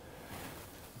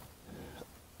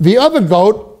 The other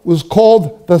goat was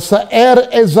called the Sa'er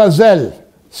Ezazel.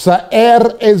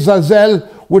 Sa'er Ezazel,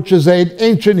 which is an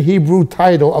ancient Hebrew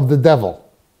title of the devil.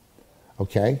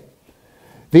 Okay?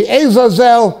 The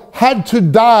Azazel had to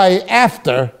die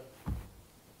after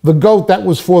the goat that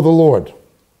was for the Lord.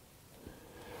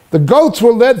 The goats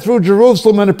were led through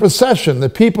Jerusalem in a procession. The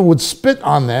people would spit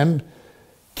on them,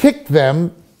 kick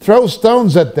them, throw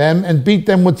stones at them, and beat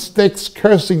them with sticks,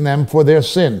 cursing them for their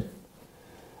sin.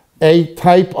 A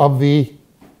type of the,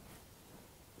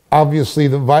 obviously,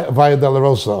 the Via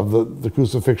Dolorosa, of the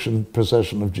crucifixion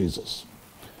procession of Jesus.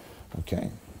 Okay.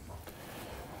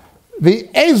 The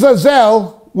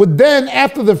Azazel would then,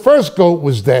 after the first goat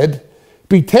was dead,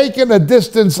 be taken a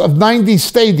distance of 90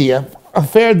 stadia, a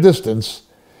fair distance,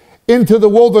 into the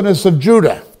wilderness of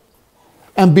Judah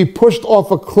and be pushed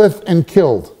off a cliff and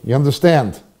killed. You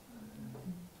understand?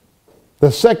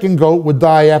 The second goat would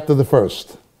die after the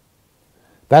first.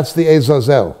 That's the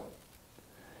Azazel.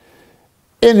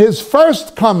 In his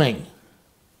first coming,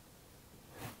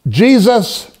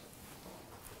 Jesus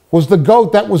was the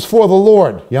goat that was for the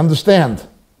Lord. You understand?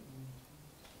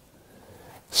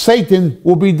 Satan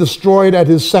will be destroyed at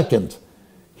his second.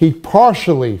 He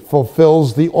partially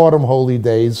fulfills the autumn holy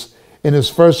days in his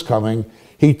first coming.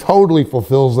 He totally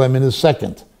fulfills them in his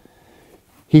second.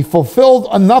 He fulfilled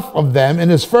enough of them in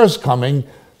his first coming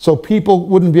so people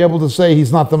wouldn't be able to say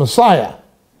he's not the Messiah.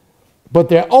 But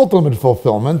their ultimate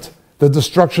fulfillment, the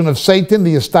destruction of Satan,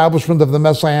 the establishment of the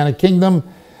Messianic kingdom,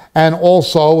 and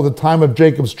also the time of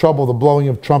Jacob's trouble, the blowing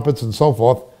of trumpets and so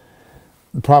forth,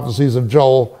 the prophecies of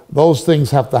Joel, those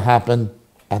things have to happen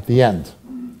at the end,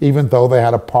 even though they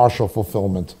had a partial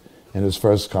fulfillment in his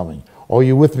first coming. Are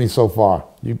you with me so far?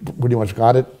 You pretty much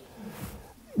got it?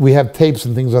 We have tapes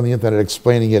and things on the internet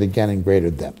explaining it again in greater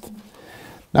depth.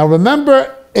 Now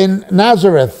remember in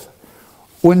Nazareth,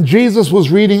 when Jesus was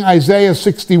reading Isaiah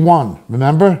 61,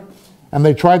 remember? And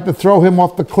they tried to throw him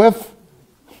off the cliff?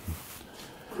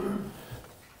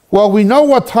 Well, we know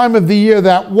what time of the year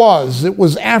that was. It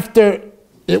was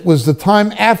the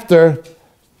time after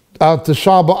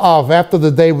Tisha B'Av, after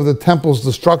the day where the temple's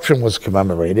destruction was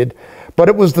commemorated. But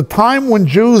it was the time when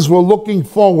Jews were looking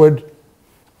forward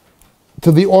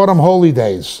to the autumn holy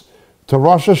days, to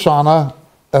Rosh Hashanah,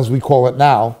 as we call it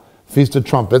now, Feast of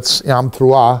Trumpets, Yom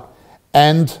Teruah,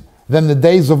 and then the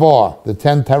days of awe, the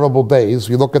 10 terrible days.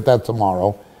 We look at that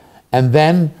tomorrow. And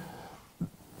then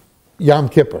Yom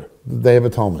Kippur, the Day of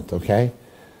Atonement, okay?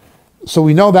 So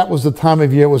we know that was the time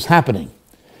of year it was happening.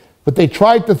 But they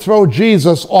tried to throw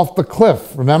Jesus off the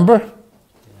cliff, remember?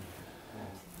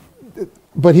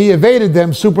 But he evaded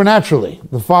them supernaturally.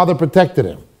 The Father protected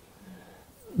him.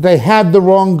 They had the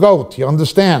wrong goat, you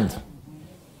understand?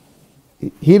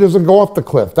 He doesn't go off the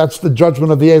cliff. That's the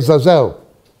judgment of the Azazel.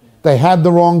 They had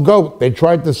the wrong goat. They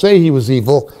tried to say he was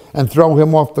evil and throw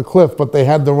him off the cliff, but they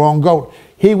had the wrong goat.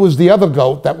 He was the other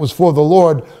goat that was for the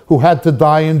Lord who had to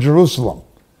die in Jerusalem.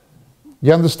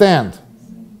 You understand?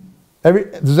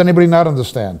 Does anybody not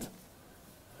understand?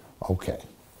 Okay.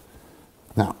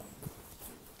 Now,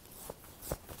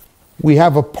 we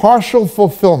have a partial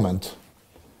fulfillment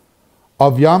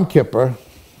of Yom Kippur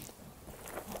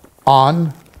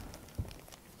on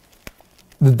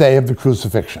the day of the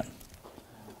crucifixion.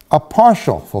 A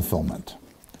partial fulfillment.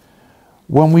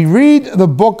 When we read the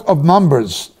book of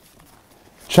Numbers,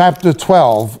 chapter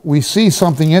 12, we see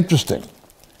something interesting.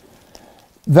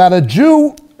 That a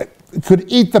Jew could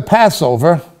eat the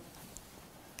Passover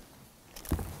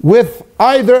with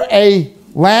either a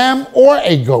lamb or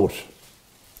a goat.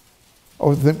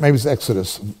 Or maybe it's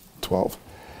Exodus 12.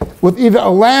 With either a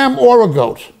lamb or a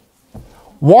goat.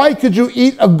 Why could you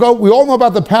eat a goat? We all know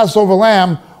about the Passover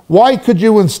lamb. Why could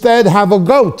you instead have a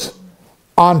goat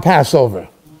on Passover?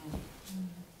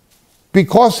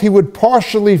 Because he would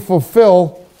partially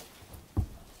fulfill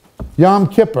Yom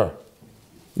Kippur.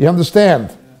 You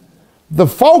understand? The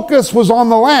focus was on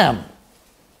the lamb,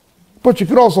 but you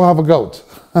could also have a goat.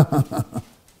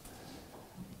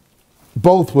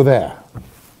 Both were there.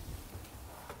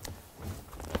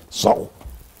 So,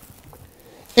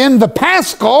 in the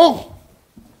Paschal,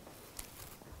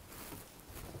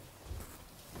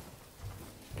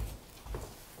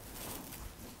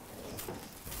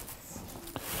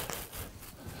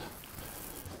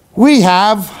 we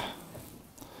have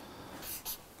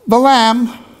the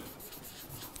lamb.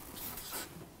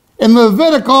 In the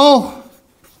Levitical,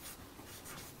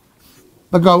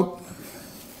 the goat.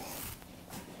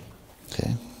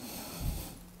 Okay.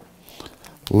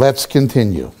 Let's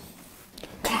continue.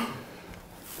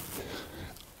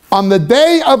 On the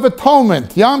Day of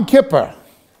Atonement, Yom Kippur,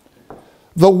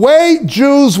 the way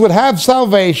Jews would have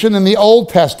salvation in the Old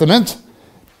Testament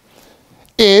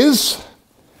is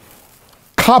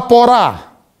kaporah.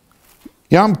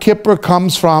 Yom Kippur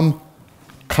comes from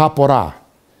kaporah.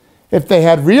 If they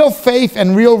had real faith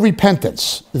and real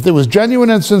repentance, if it was genuine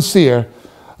and sincere,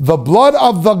 the blood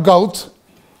of the goat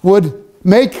would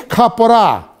make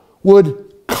kaporah,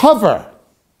 would cover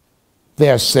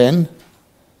their sin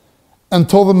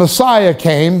until the Messiah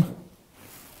came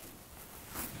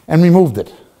and removed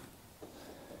it.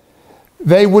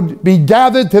 They would be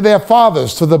gathered to their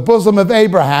fathers, to the bosom of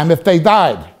Abraham if they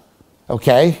died,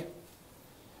 okay?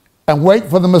 And wait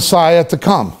for the Messiah to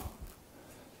come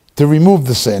to remove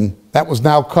the sin. That was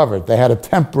now covered. They had a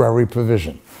temporary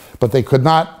provision, but they could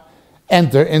not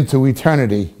enter into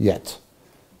eternity yet.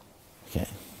 Okay.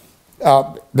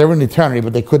 They were in eternity,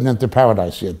 but they couldn't enter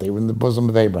paradise yet. They were in the bosom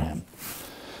of Abraham.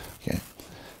 Okay.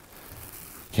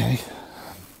 Okay.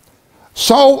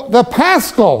 So the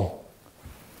Paschal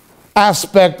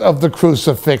aspect of the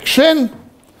crucifixion,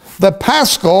 the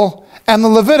Paschal and the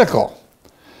Levitical.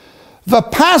 The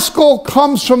Paschal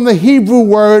comes from the Hebrew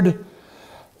word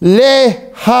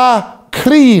le-ha-kriv.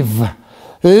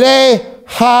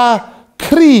 Le-ha-kriv.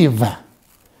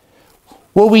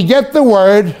 Where we get the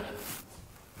word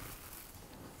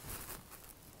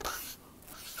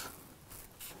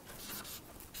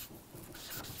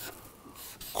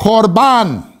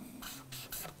korban.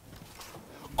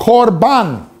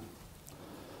 Korban.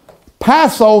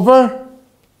 Passover,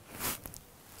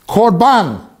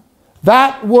 korban.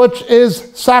 That which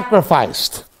is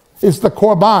sacrificed is the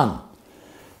korban.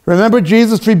 Remember,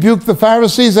 Jesus rebuked the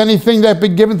Pharisees, anything that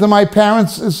been given to my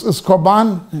parents is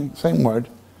korban? Same word.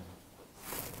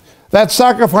 That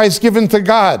sacrifice given to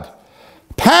God.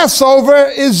 Passover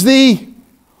is the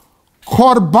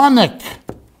korbanic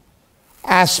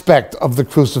aspect of the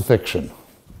crucifixion.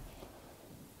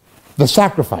 the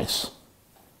sacrifice.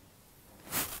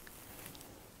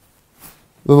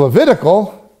 The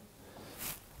Levitical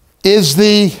is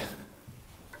the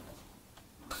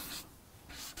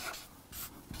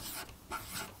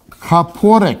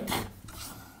kaporic.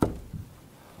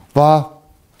 The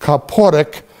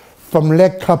kaporic from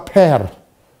lekaper,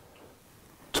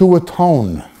 to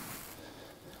atone.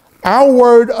 Our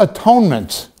word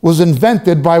atonement was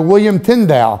invented by William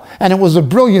Tyndale, and it was a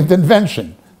brilliant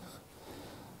invention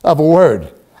of a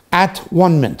word.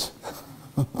 At-one-ment.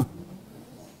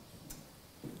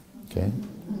 Okay.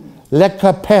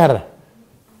 Lekaper.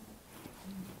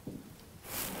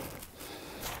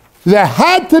 There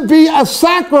had to be a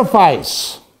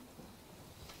sacrifice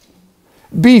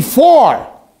before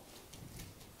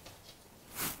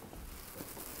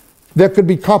there could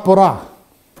be kapora.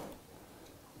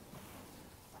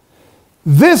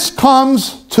 This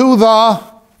comes to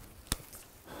the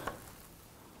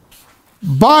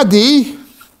body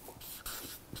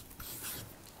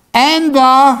and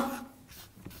the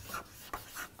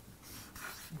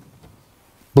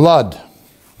blood.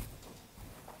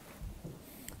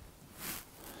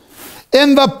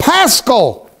 In the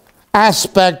paschal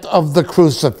aspect of the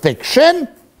crucifixion,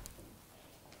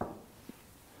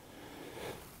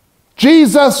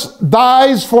 Jesus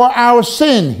dies for our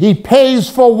sin. He pays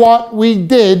for what we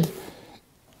did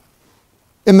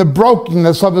in the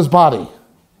brokenness of his body.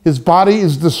 His body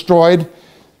is destroyed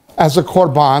as a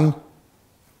korban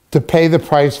to pay the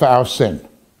price for our sin.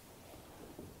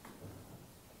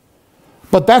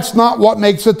 But that's not what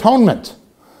makes atonement.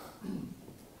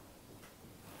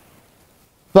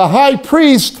 The high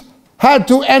priest had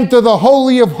to enter the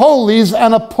Holy of Holies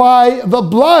and apply the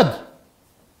blood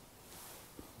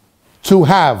to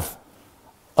have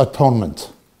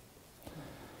atonement.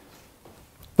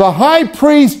 The high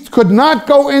priest could not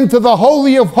go into the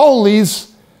Holy of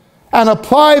Holies and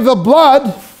apply the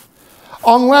blood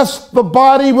unless the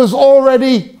body was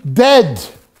already dead.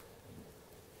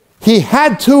 He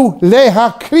had to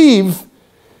lehakriv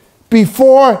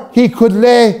before he could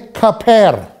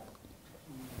lekaper.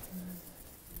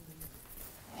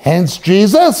 Hence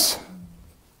Jesus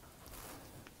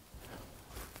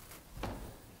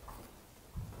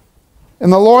in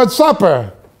the Lord's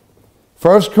Supper,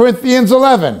 1 Corinthians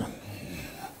 11.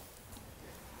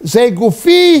 Ze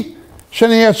gufi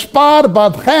sheniyashpar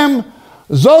badchem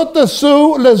zot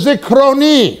asu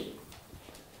lezikroni.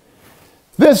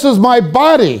 This is my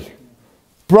body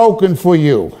broken for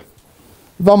you.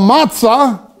 The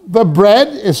matzah, the bread,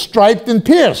 is striped and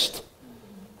pierced,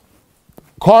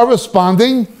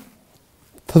 corresponding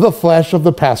to the flesh of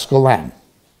the paschal lamb.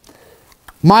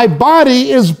 My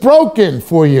body is broken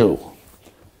for you.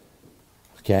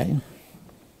 Okay.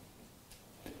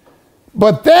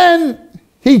 But then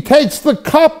he takes the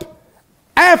cup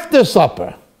after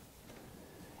supper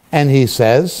and he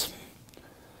says,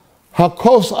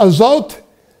 Hakos azot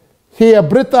hi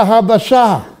abrita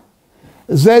hadasha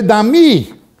ze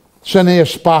dami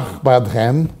sheneyashpach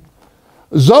badchem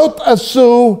zot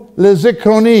asu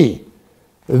lezikroni.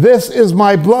 This is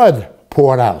my blood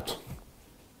poured out.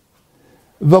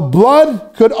 The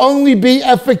blood could only be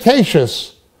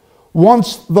efficacious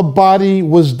once the body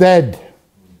was dead.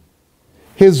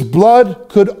 His blood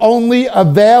could only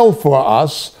avail for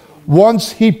us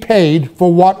once he paid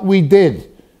for what we did.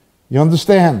 You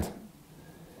understand?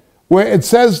 Where it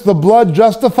says the blood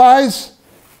justifies,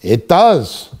 it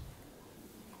does.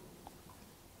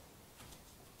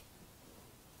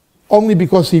 Only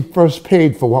because he first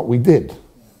paid for what we did.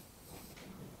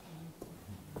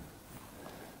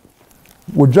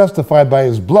 We're justified by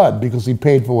his blood because he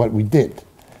paid for what we did.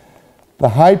 The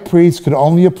high priest could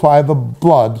only apply the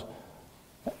blood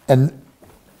and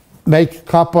make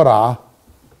kapara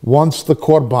once the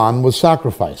korban was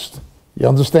sacrificed. You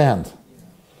understand?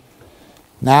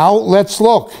 Now let's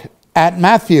look at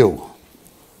Matthew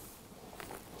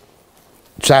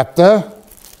chapter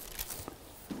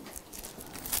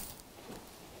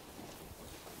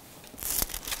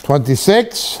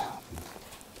 26.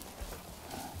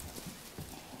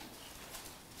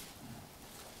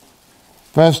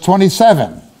 Verse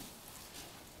 27.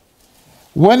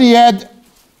 When he had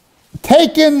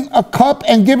taken a cup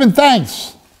and given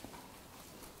thanks,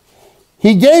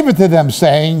 he gave it to them,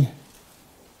 saying,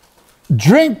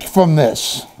 drink from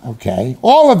this. Okay.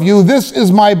 All of you, this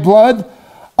is my blood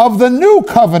of the new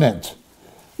covenant,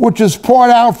 which is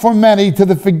poured out for many to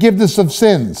the forgiveness of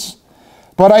sins.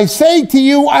 But I say to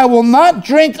you, I will not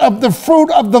drink of the fruit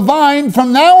of the vine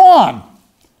from now on,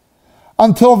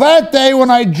 until that day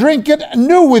when I drink it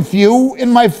anew with you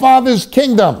in my Father's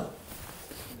kingdom.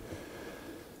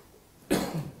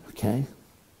 Okay.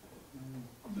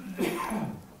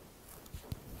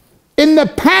 In the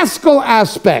paschal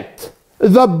aspect,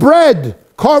 the bread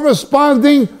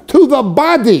corresponding to the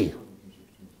body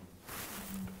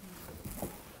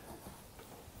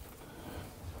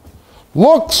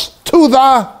looks to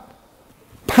the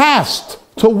past,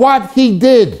 to what he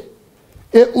did.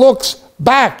 It looks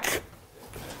back.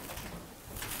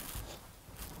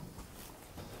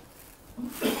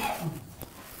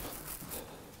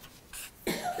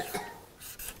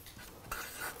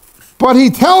 But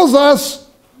he tells us,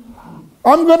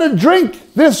 I'm going to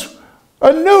drink this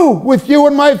anew with you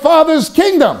in my Father's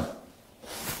kingdom.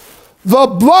 The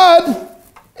blood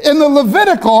in the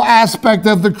Levitical aspect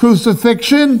of the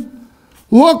crucifixion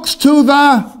looks to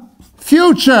the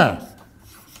future.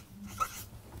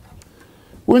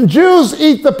 When Jews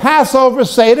eat the Passover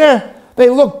Seder, they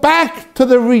look back to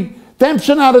the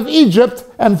redemption out of Egypt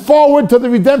and forward to the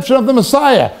redemption of the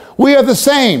Messiah. We are the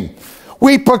same.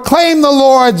 We proclaim the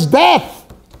Lord's death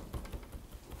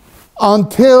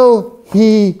until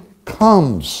he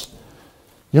comes.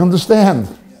 You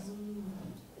understand?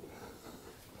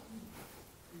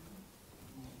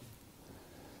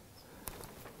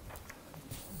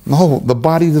 No, the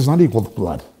body does not equal the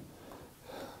blood.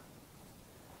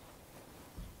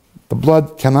 The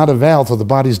blood cannot avail till the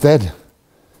body's dead.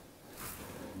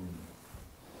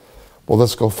 Well,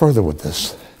 let's go further with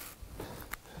this.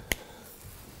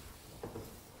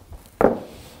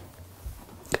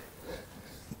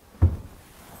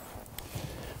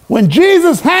 When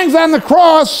Jesus hangs on the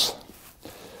cross,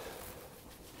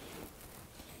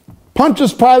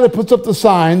 Pontius Pilate puts up the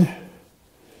sign,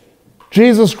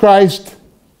 Jesus Christ,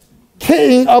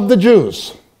 King of the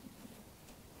Jews.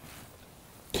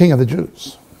 King of the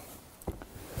Jews.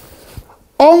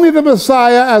 Only the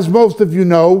Messiah, as most of you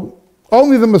know,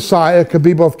 only the Messiah could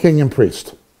be both king and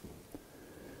priest.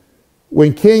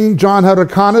 When King John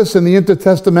Hyrcanus in the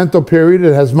intertestamental period,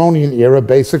 the Hasmonean era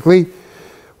basically,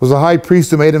 was a high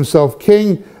priest who made himself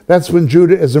king, that's when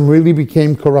Judaism really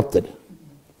became corrupted.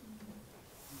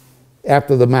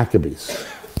 After the Maccabees.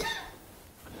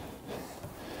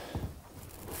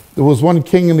 There was one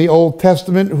king in the Old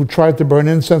Testament who tried to burn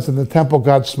incense in the temple.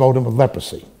 God smote him with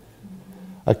leprosy.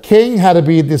 A king had to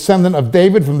be a descendant of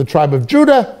David from the tribe of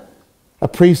Judah. A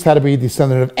priest had to be a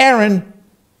descendant of Aaron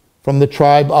from the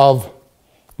tribe of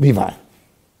Levi.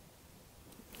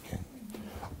 Okay.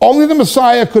 Only the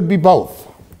Messiah could be both.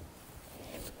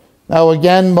 Now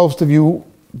again, most of you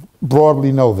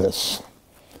broadly know this.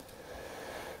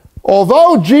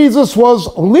 Although Jesus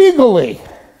was legally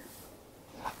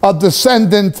a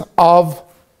descendant of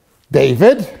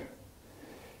David,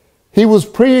 he was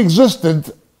pre-existent,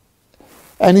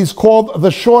 and he's called the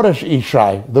Shoresh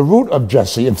Ishai, the root of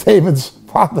Jesse, and David's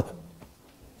father.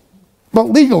 But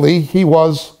legally, he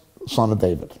was son of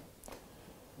David.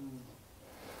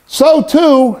 So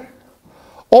too,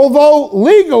 although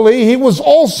legally he was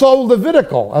also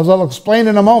Levitical, as I'll explain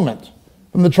in a moment,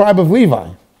 from the tribe of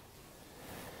Levi,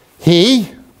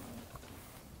 he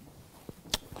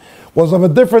was of a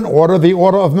different order, the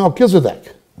order of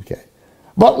Melchizedek. Okay.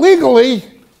 But legally,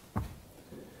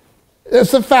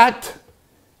 it's a fact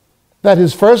that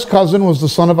his first cousin was the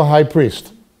son of a high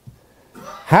priest.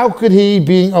 How could he,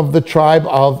 being of the tribe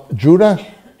of Judah,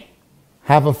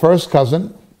 have a first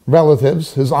cousin,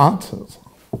 relatives, his aunt,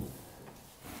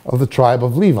 of the tribe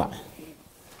of Levi?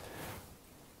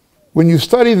 When you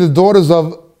study the daughters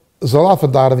of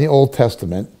Zelophehad in the Old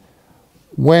Testament,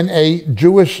 when a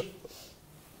Jewish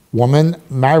woman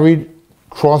married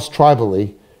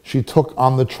cross-tribally, she took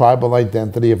on the tribal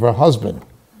identity of her husband.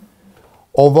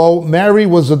 Although Mary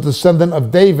was a descendant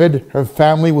of David, her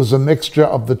family was a mixture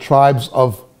of the tribes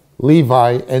of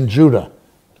Levi and Judah.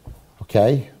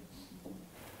 Okay?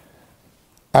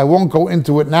 I won't go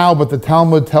into it now, but the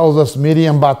Talmud tells us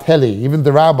Miriam bat Heli. Even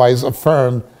the rabbis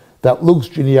affirm that Luke's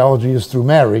genealogy is through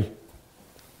Mary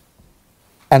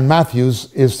and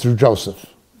Matthew's is through Joseph.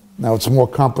 Now it's more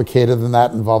complicated than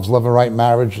that. It involves Levirate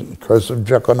marriage and curse of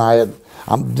Jeconiah.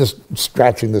 I'm just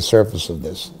scratching the surface of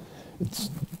this.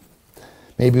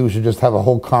 Maybe we should just have a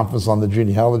whole conference on the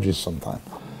genealogy sometime.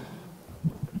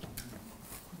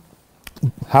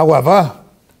 However,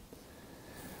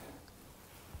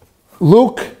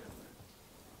 Luke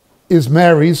is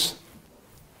Mary's,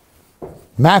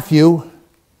 Matthew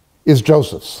is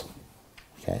Joseph's.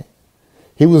 Okay?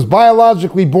 He was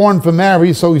biologically born from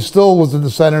Mary, so he still was a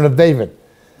descendant of David.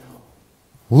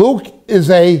 Luke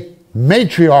is a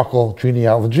matriarchal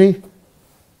genealogy.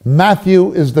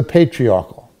 Matthew is the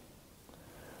patriarchal.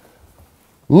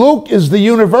 Luke is the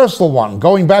universal one,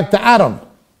 going back to Adam.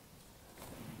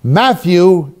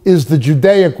 Matthew is the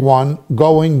Judaic one,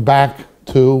 going back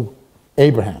to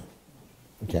Abraham.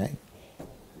 Okay?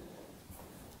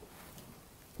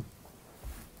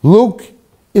 Luke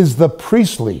is the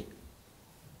priestly.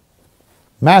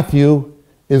 Matthew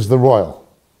is the royal.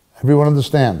 Everyone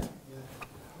understand?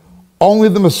 Only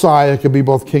the Messiah could be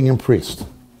both king and priest.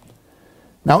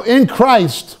 Now in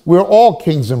Christ, we're all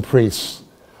kings and priests.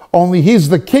 Only he's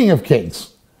the King of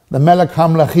Kings, the Melech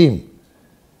HaMelechim,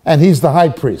 and he's the high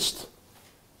priest.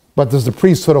 But there's the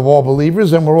priesthood of all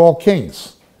believers, and we're all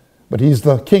kings. But he's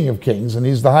the King of Kings, and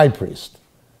he's the high priest.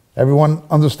 Everyone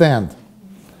understand?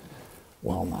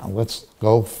 Well, now let's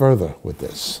go further with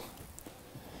this.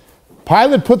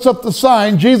 Pilate puts up the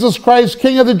sign, Jesus Christ,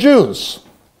 King of the Jews.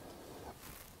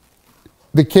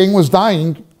 The king was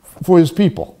dying for his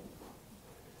people.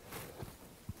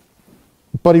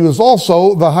 But he was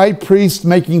also the high priest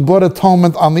making blood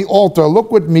atonement on the altar.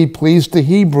 Look with me, please, to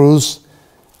Hebrews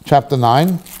chapter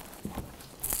 9.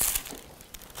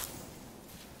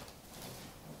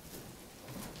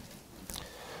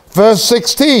 Verse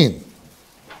 16.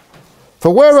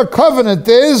 For where a covenant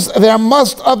is, there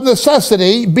must of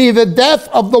necessity be the death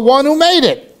of the one who made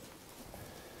it.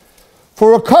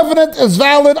 For a covenant is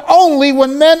valid only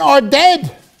when men are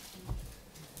dead.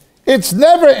 It's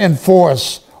never in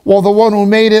force while the one who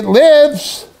made it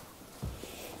lives.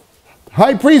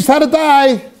 High priest had to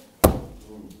die.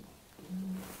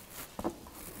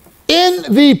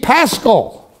 In the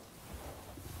paschal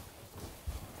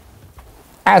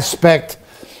aspect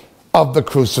of the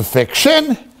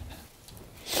crucifixion,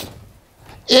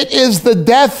 it is the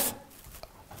death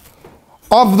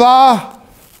of the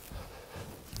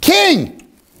king.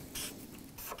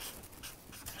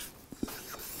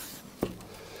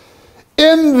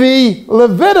 In the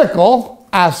Levitical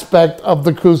aspect of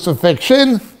the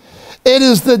crucifixion, it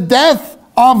is the death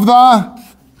of the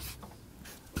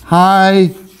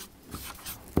high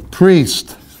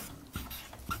priest.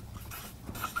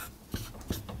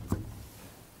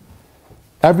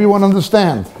 Everyone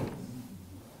understand?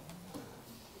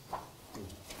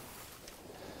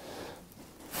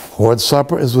 Lord's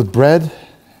Supper is with bread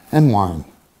and wine,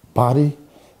 body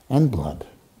and blood.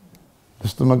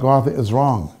 Mr. MacArthur is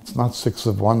wrong. It's not 6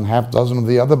 of one, half dozen of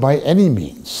the other by any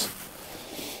means.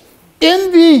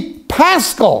 In the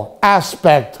paschal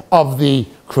aspect of the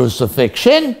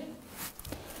crucifixion,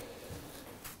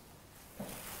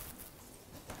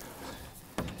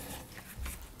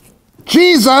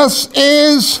 Jesus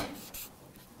is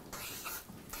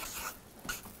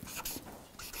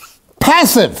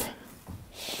passive.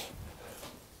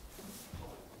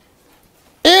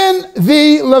 In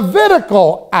the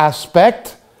Levitical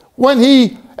aspect, when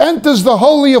he enters the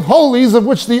Holy of Holies, of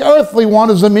which the earthly one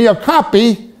is a mere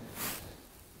copy,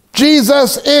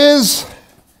 Jesus is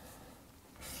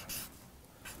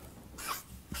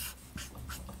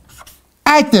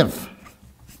active.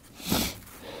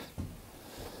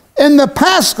 In the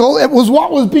Paschal, it was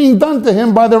what was being done to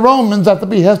him by the Romans at the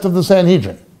behest of the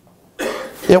Sanhedrin.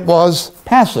 It was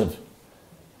passive,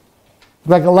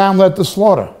 like a lamb led to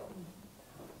slaughter.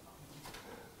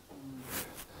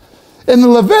 In the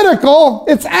Levitical,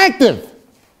 it's active.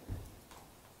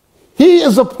 He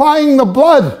is applying the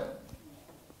blood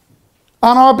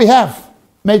on our behalf,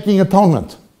 making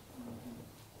atonement.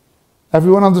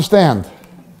 Everyone understand?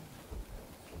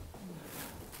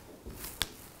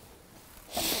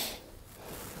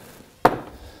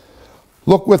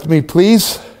 Look with me,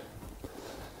 please,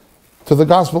 to the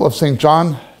Gospel of St.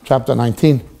 John, chapter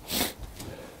 19.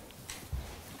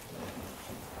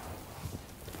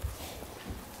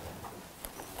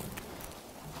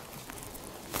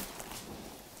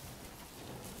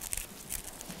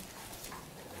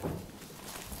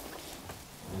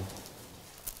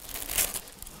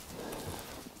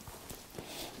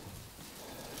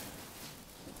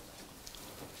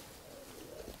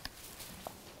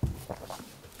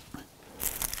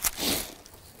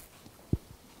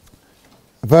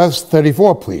 Verse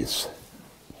 34, please.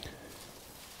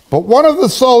 But one of the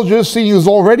soldiers, seeing he was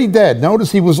already dead, notice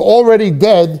he was already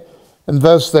dead in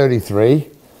verse 33.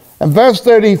 And verse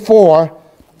 34,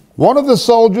 one of the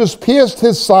soldiers pierced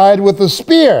his side with a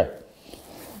spear,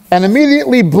 and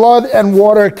immediately blood and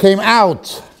water came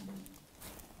out.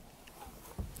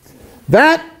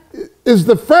 That is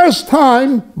the first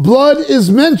time blood is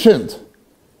mentioned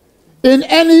in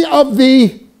any of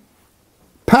the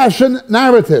Passion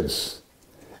narratives.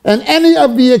 And any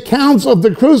of the accounts of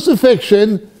the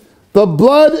crucifixion, the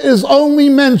blood is only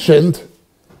mentioned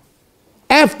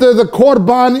after the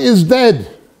korban is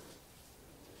dead.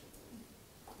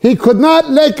 He could not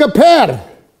lekaper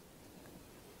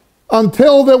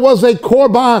until there was a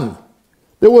korban.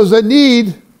 There was a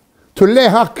need to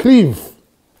lehakriv.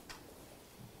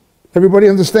 Everybody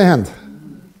understand?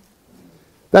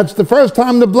 That's the first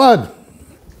time the blood.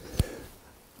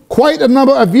 Quite a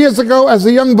number of years ago, as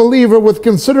a young believer, with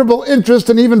considerable interest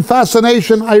and even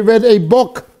fascination, I read a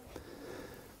book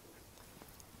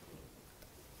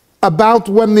about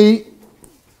when the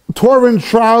Turin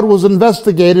shroud was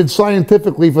investigated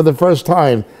scientifically for the first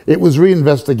time. It was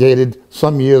reinvestigated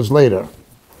some years later.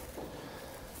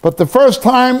 But the first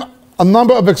time, a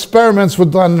number of experiments were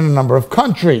done in a number of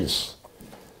countries.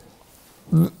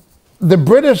 The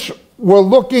British were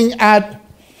looking at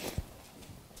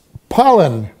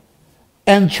pollen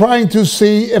and trying to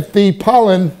see if the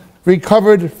pollen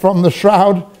recovered from the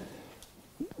shroud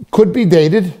could be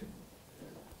dated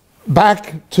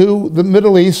back to the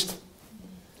Middle East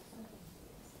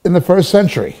in the 1st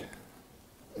century.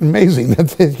 Amazing that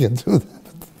they can do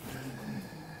that.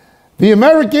 The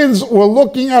Americans were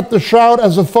looking at the shroud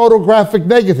as a photographic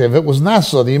negative. It was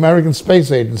NASA, the American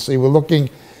Space Agency, were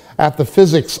looking at the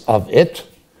physics of it.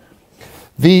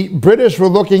 The British were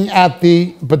looking at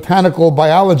the botanical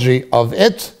biology of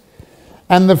it,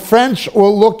 and the French were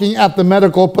looking at the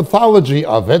medical pathology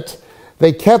of it.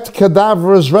 They kept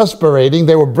cadavers respirating.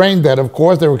 They were brain dead, of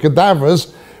course. They were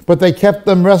cadavers, but they kept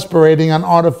them respirating on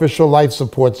artificial life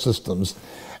support systems.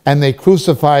 And they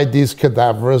crucified these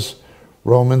cadavers,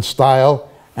 Roman style,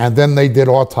 and then they did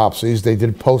autopsies. They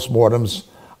did postmortems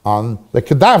on the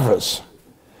cadavers.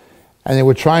 And they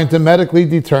were trying to medically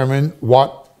determine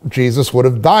what Jesus would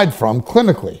have died from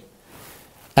clinically.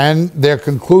 And their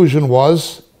conclusion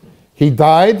was he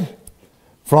died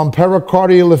from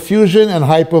pericardial effusion and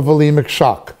hypovolemic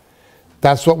shock.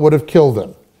 That's what would have killed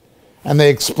him. And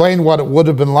they explained what it would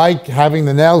have been like having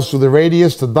the nails through the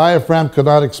radius. The diaphragm could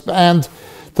not expand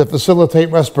to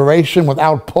facilitate respiration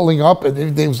without pulling up.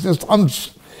 It was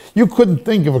just you couldn't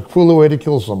think of a crueler way to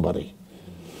kill somebody.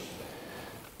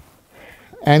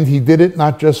 And he did it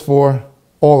not just for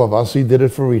all of us, he did it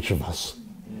for each of us.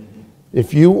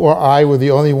 If you or I were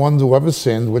the only ones who ever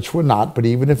sinned, which we're not, but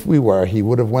even if we were, he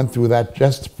would have went through that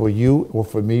just for you or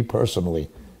for me personally.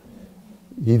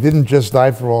 He didn't just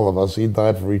die for all of us, he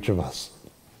died for each of us.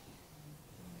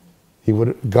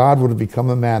 God would have become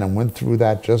a man and went through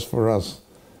that just for us.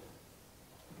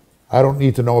 I don't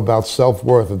need to know about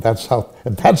self-worth, and that's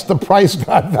the price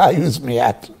God values me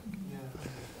at.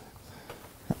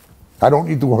 I don't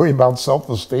need to worry about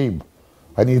self-esteem.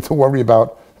 I need to worry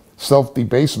about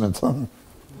self-debasement. Well,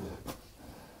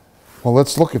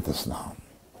 let's look at this now.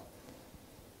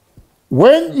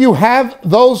 When you have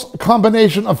those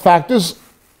combination of factors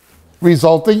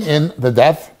resulting in the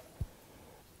death,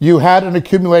 you had an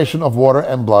accumulation of water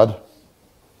and blood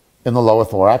in the lower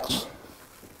thorax,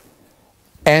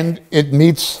 and it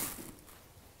meets,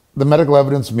 the medical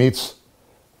evidence meets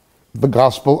the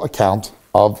gospel account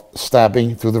of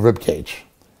stabbing through the rib cage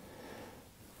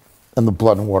and the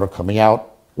blood and water coming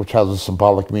out, which has a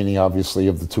symbolic meaning, obviously,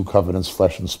 of the two covenants,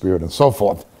 flesh and spirit, and so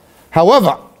forth.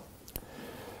 However,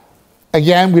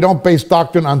 again, we don't base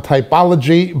doctrine on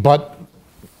typology, but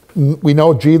we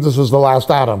know Jesus was the last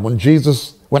Adam.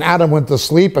 When Adam went to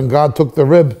sleep and God took the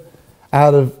rib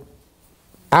out of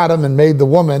Adam and made the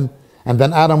woman, and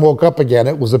then Adam woke up again,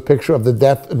 it was a picture of the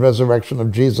death and resurrection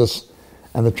of Jesus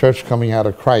and the church coming out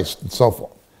of Christ and so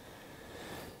forth.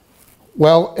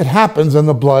 Well, it happens and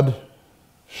the blood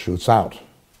shoots out.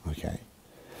 Okay.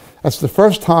 That's the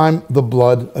first time the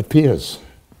blood appears.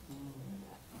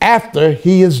 After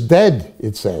he is dead,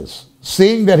 it says.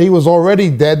 Seeing that he was already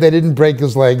dead, they didn't break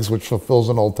his legs, which fulfills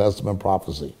an Old Testament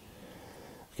prophecy.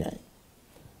 Okay.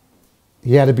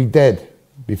 He had to be dead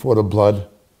before the blood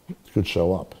could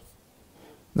show up.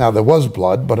 Now, there was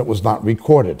blood, but it was not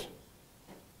recorded.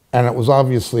 And it was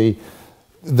obviously,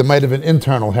 there might have been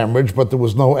internal hemorrhage, but there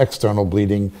was no external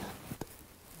bleeding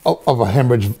of a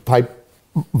hemorrhage type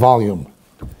volume.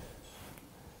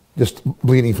 Just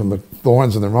bleeding from the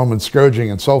thorns and the Roman scourging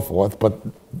and so forth. But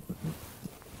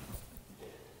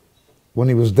when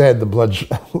he was dead, the blood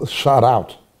shot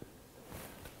out.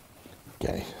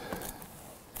 Okay.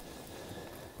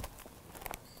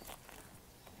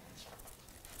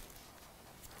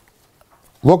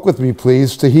 Look with me,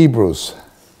 please, to Hebrews.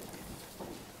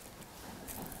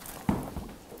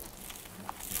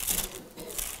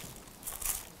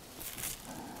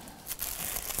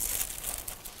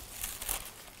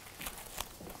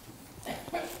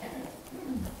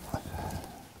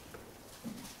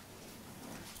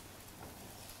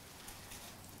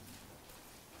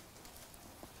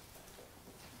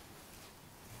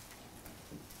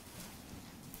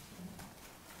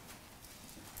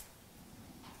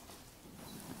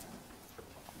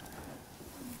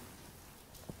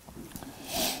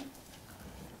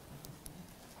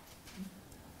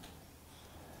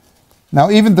 Now,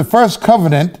 even the first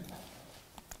covenant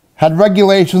had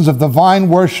regulations of divine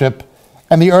worship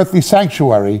and the earthly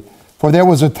sanctuary, for there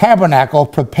was a tabernacle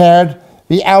prepared,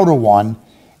 the outer one,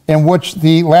 in which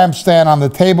the lampstand on the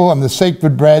table and the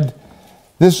sacred bread.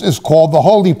 This is called the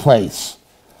holy place.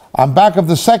 On back of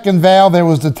the second veil there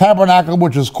was the tabernacle,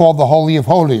 which is called the Holy of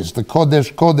Holies, the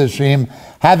Kodesh Kodeshim,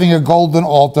 having a golden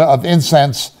altar of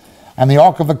incense, and the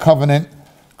Ark of the Covenant,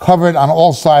 covered on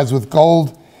all sides with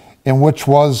gold, in which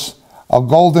was a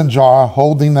golden jar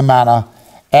holding the manna,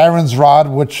 Aaron's rod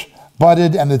which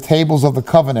budded, and the tables of the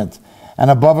covenant.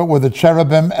 And above it were the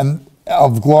cherubim and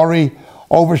of glory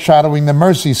overshadowing the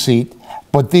mercy seat.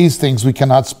 But these things we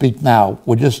cannot speak now.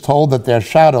 We're just told that they're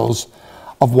shadows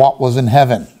of what was in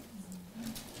heaven.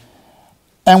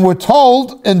 And we're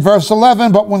told in verse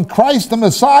 11, but when Christ the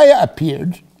Messiah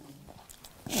appeared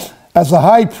as a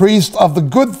high priest of the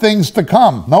good things to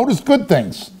come. Notice good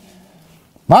things.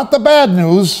 Not the bad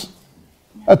news.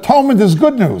 Atonement is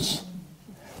good news.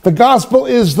 The gospel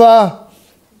is the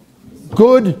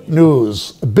good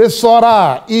news.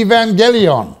 Bisora,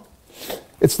 evangelion.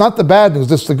 It's not the bad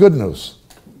news, it's the good news.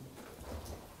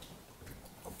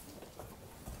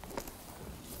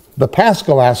 The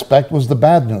Paschal aspect was the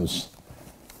bad news.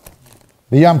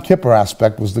 The Yom Kippur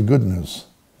aspect was the good news.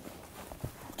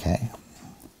 Okay.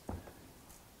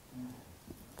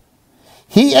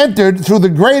 He entered through the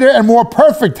greater and more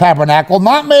perfect tabernacle,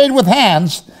 not made with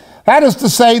hands, that is to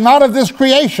say, not of this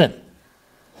creation.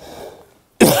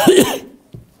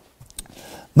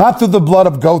 Not through the blood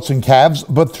of goats and calves,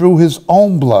 but through his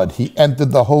own blood he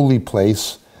entered the holy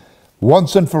place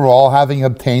once and for all, having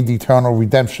obtained eternal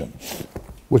redemption,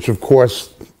 which of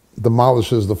course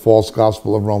demolishes the false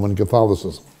gospel of Roman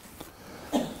Catholicism.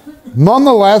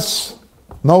 Nonetheless,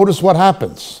 notice what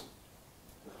happens.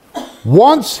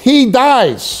 Once he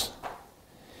dies,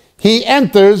 he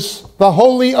enters the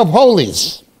Holy of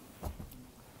Holies.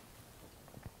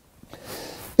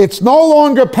 It's no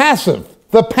longer passive.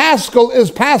 The Paschal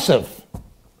is passive.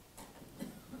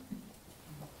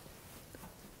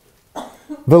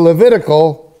 The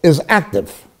Levitical is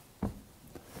active.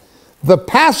 The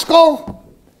Paschal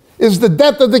is the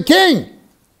death of the king.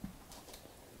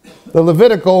 The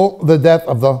Levitical, the death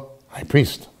of the high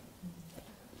priest.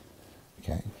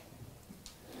 Okay.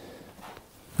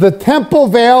 The temple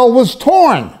veil was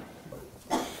torn.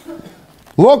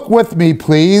 Look with me,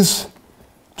 please,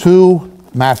 to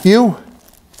Matthew.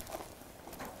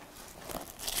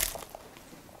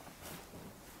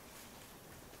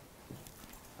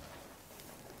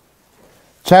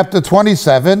 Chapter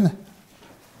 27,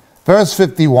 verse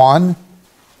 51.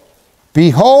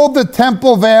 Behold, the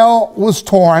temple veil was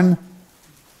torn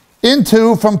in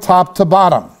two from top to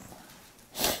bottom.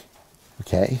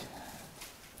 Okay.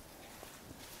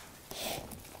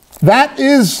 That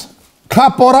is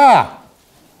kapora.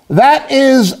 That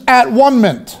is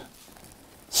at-one-ment.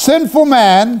 Sinful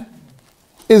man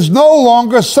is no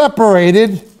longer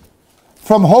separated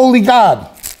from holy God.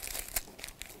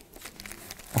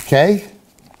 Okay?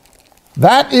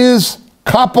 That is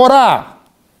kapora.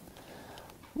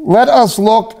 Let us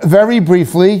look very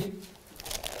briefly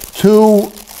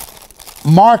to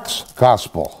Mark's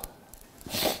gospel.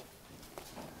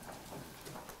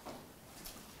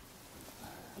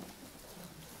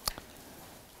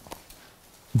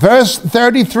 Verse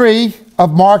 33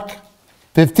 of Mark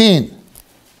 15.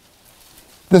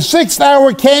 The 6th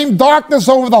hour came, darkness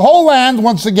over the whole land,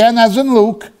 once again as in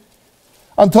Luke,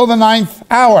 until the 9th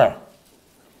hour.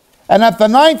 And at the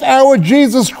 9th hour,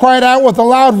 Jesus cried out with a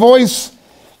loud voice,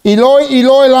 Eloi,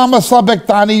 Eloi, lama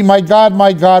sabachthani, my God,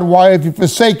 why have you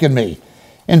forsaken me?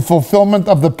 In fulfillment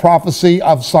of the prophecy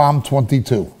of Psalm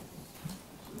 22.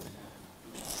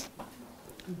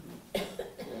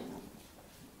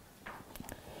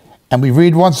 And we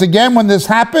read once again, when this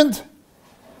happened,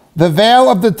 the veil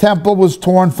of the temple was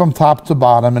torn from top to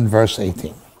bottom in verse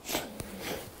 18.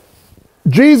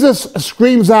 Jesus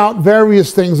screams out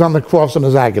various things on the cross in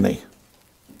his agony.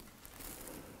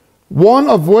 One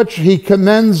of which he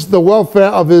commends the welfare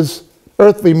of his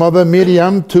earthly mother,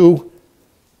 Miriam, to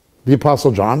the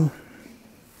Apostle John.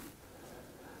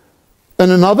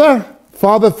 And another,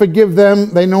 Father, forgive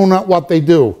them, they know not what they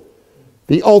do.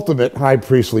 The ultimate high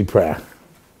priestly prayer.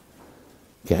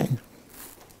 Okay.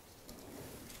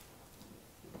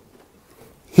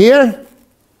 Here,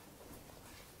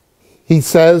 he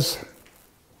says,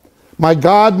 my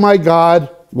God,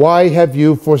 why have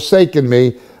you forsaken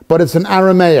me? But it's in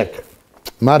Aramaic,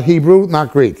 not Hebrew,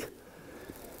 not Greek.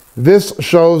 This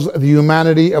shows the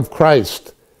humanity of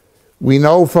Christ. We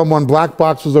know from when black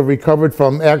boxes are recovered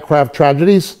from aircraft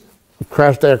tragedies,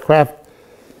 crashed aircraft,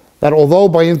 that although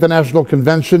by international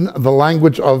convention the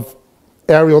language of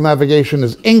aerial navigation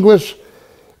is English,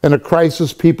 in a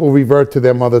crisis people revert to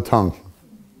their mother tongue.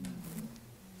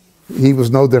 he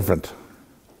was no different.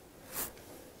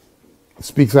 He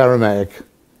speaks Aramaic.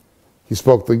 He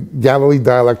spoke the Galilee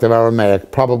dialect of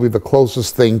Aramaic. Probably the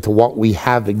closest thing to what we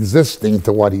have existing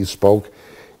to what he spoke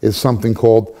is something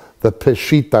called the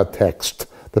Peshitta text.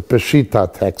 The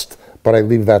Peshitta text, but I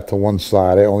leave that to one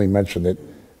side. I only mentioned it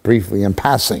briefly in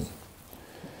passing.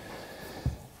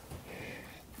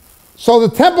 So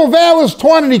the temple veil is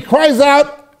torn, and he cries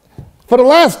out for the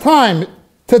last time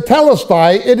to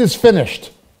Telestai, it is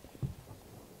finished.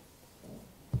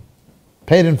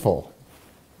 Paid in full.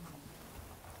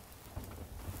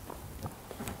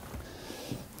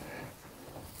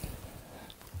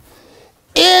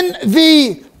 In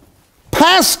the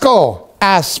Paschal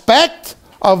aspect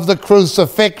of the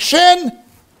crucifixion,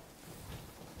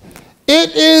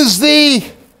 it is the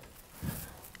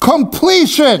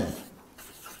completion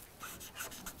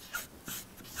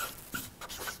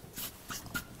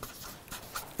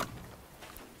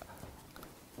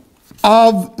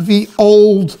of the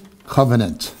old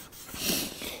covenant.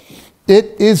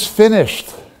 It is finished.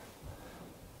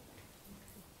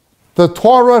 The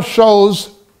Torah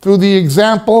shows through the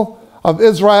example of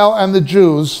Israel and the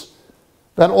Jews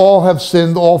that all have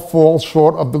sinned, all fall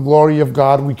short of the glory of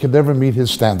God. We can never meet his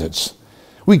standards.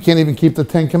 We can't even keep the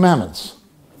Ten Commandments.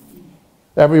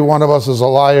 Every one of us is a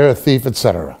liar, a thief,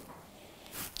 etc.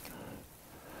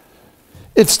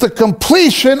 It's the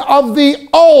completion of the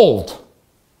old.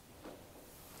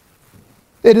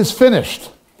 It is finished.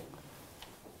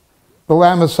 The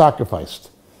lamb is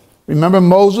sacrificed. Remember,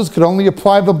 Moses could only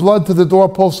apply the blood to the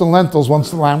doorposts and lintels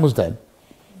once the lamb was dead.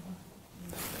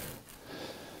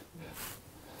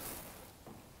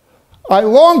 I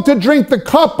long to drink the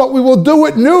cup, but we will do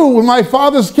it new in my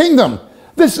Father's kingdom.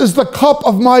 This is the cup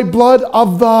of my blood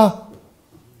of the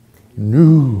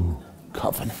new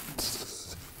covenant.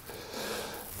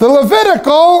 The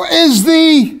Levitical is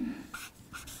the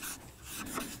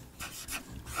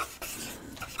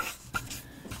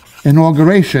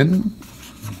inauguration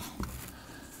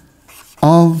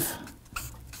of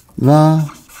the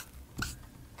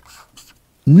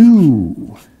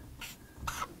new.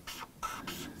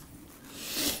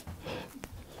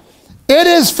 It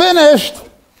is finished.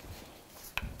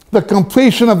 The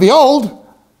completion of the old.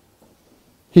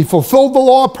 He fulfilled the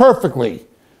law perfectly.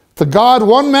 To God,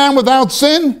 one man without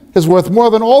sin is worth more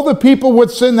than all the people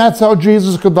with sin. That's how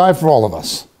Jesus could die for all of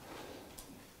us.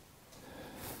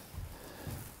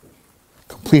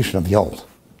 Completion of the old.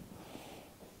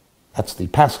 That's the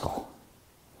Paschal.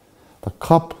 The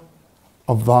cup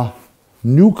of the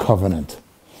new covenant.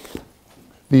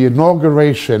 The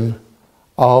inauguration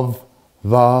of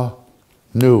the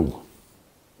new.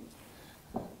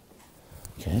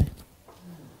 Okay.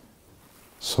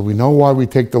 So we know why we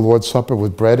take the Lord's Supper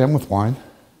with bread and with wine.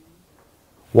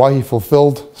 Why he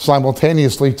fulfilled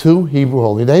simultaneously 2 Hebrew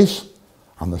holy days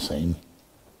on the same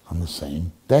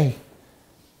day.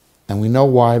 And we know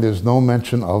why there's no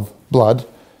mention of blood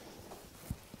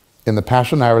in the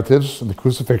Passion narratives and the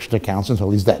crucifixion accounts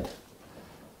until he's dead.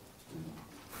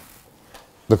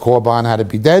 The Korban had to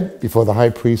be dead before the high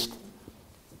priest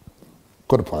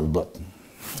could apply the blood.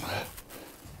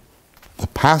 The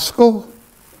Paschal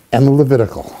and the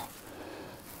Levitical.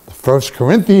 The 1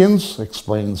 Corinthians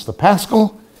explains the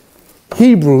Paschal.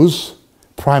 Hebrews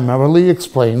primarily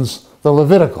explains the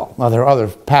Levitical. Now there are other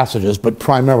passages, but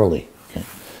primarily. Okay.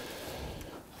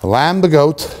 The lamb, the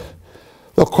goat,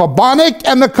 the Korbanic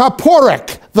and the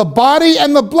Kaporic, the body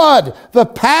and the blood, the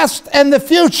past and the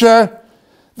future,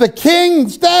 the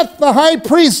king's death, the high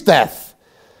priest's death,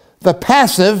 the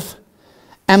passive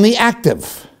and the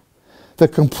active, the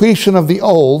completion of the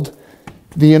old,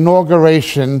 the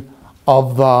inauguration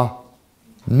of the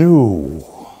new.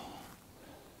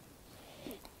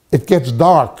 It gets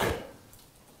dark.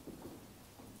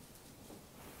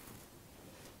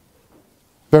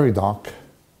 Very dark.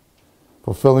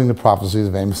 Fulfilling the prophecies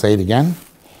of Amos. Say it again.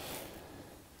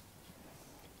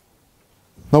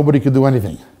 Nobody could do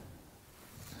anything.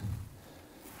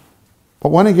 But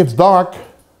when it gets dark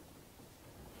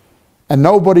and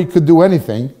nobody could do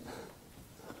anything,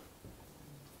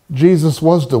 Jesus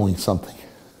was doing something.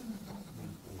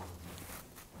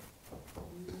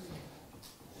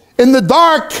 In the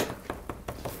dark,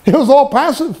 it was all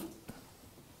passive,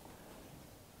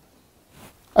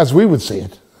 as we would see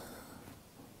it.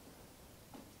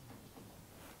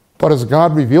 But as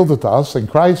God revealed it to us in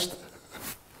Christ,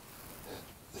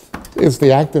 it's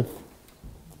the active.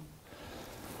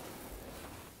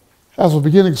 As we'll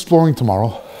begin exploring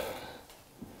tomorrow,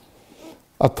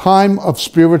 a time of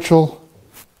spiritual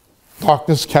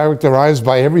darkness characterized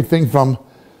by everything from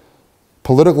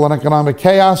political and economic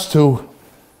chaos to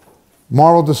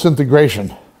moral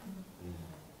disintegration.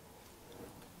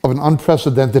 of an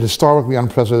unprecedented, historically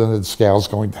unprecedented scale is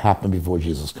going to happen before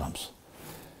Jesus comes.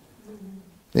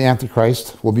 The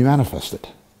Antichrist will be manifested.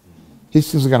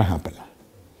 These things are going to happen.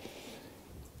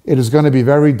 It is going to be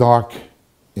very dark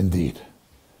indeed.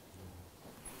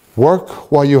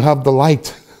 Work while you have the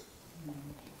light.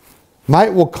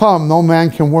 Night will come, no man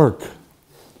can work.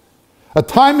 A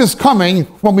time is coming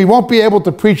when we won't be able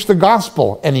to preach the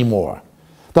gospel anymore.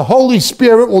 The Holy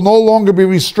Spirit will no longer be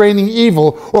restraining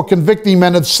evil or convicting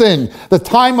men of sin. The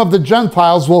time of the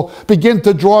Gentiles will begin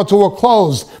to draw to a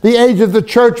close. The age of the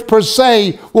church per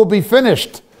se will be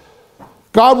finished.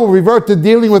 God will revert to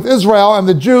dealing with Israel and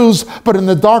the Jews, but in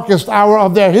the darkest hour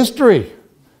of their history.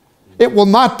 It will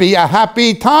not be a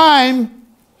happy time.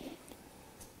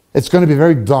 It's going to be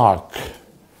very dark.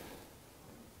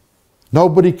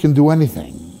 Nobody can do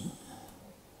anything.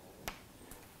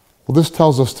 Well, this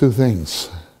tells us two things.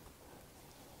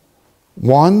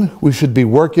 One, we should be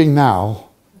working now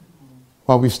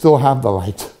while we still have the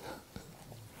light.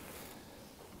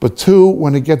 But two,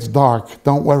 when it gets dark,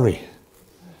 don't worry.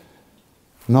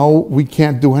 No, we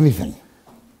can't do anything.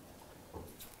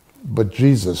 But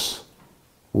Jesus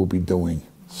will be doing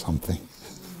something.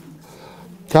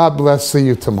 God bless. See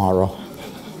you tomorrow.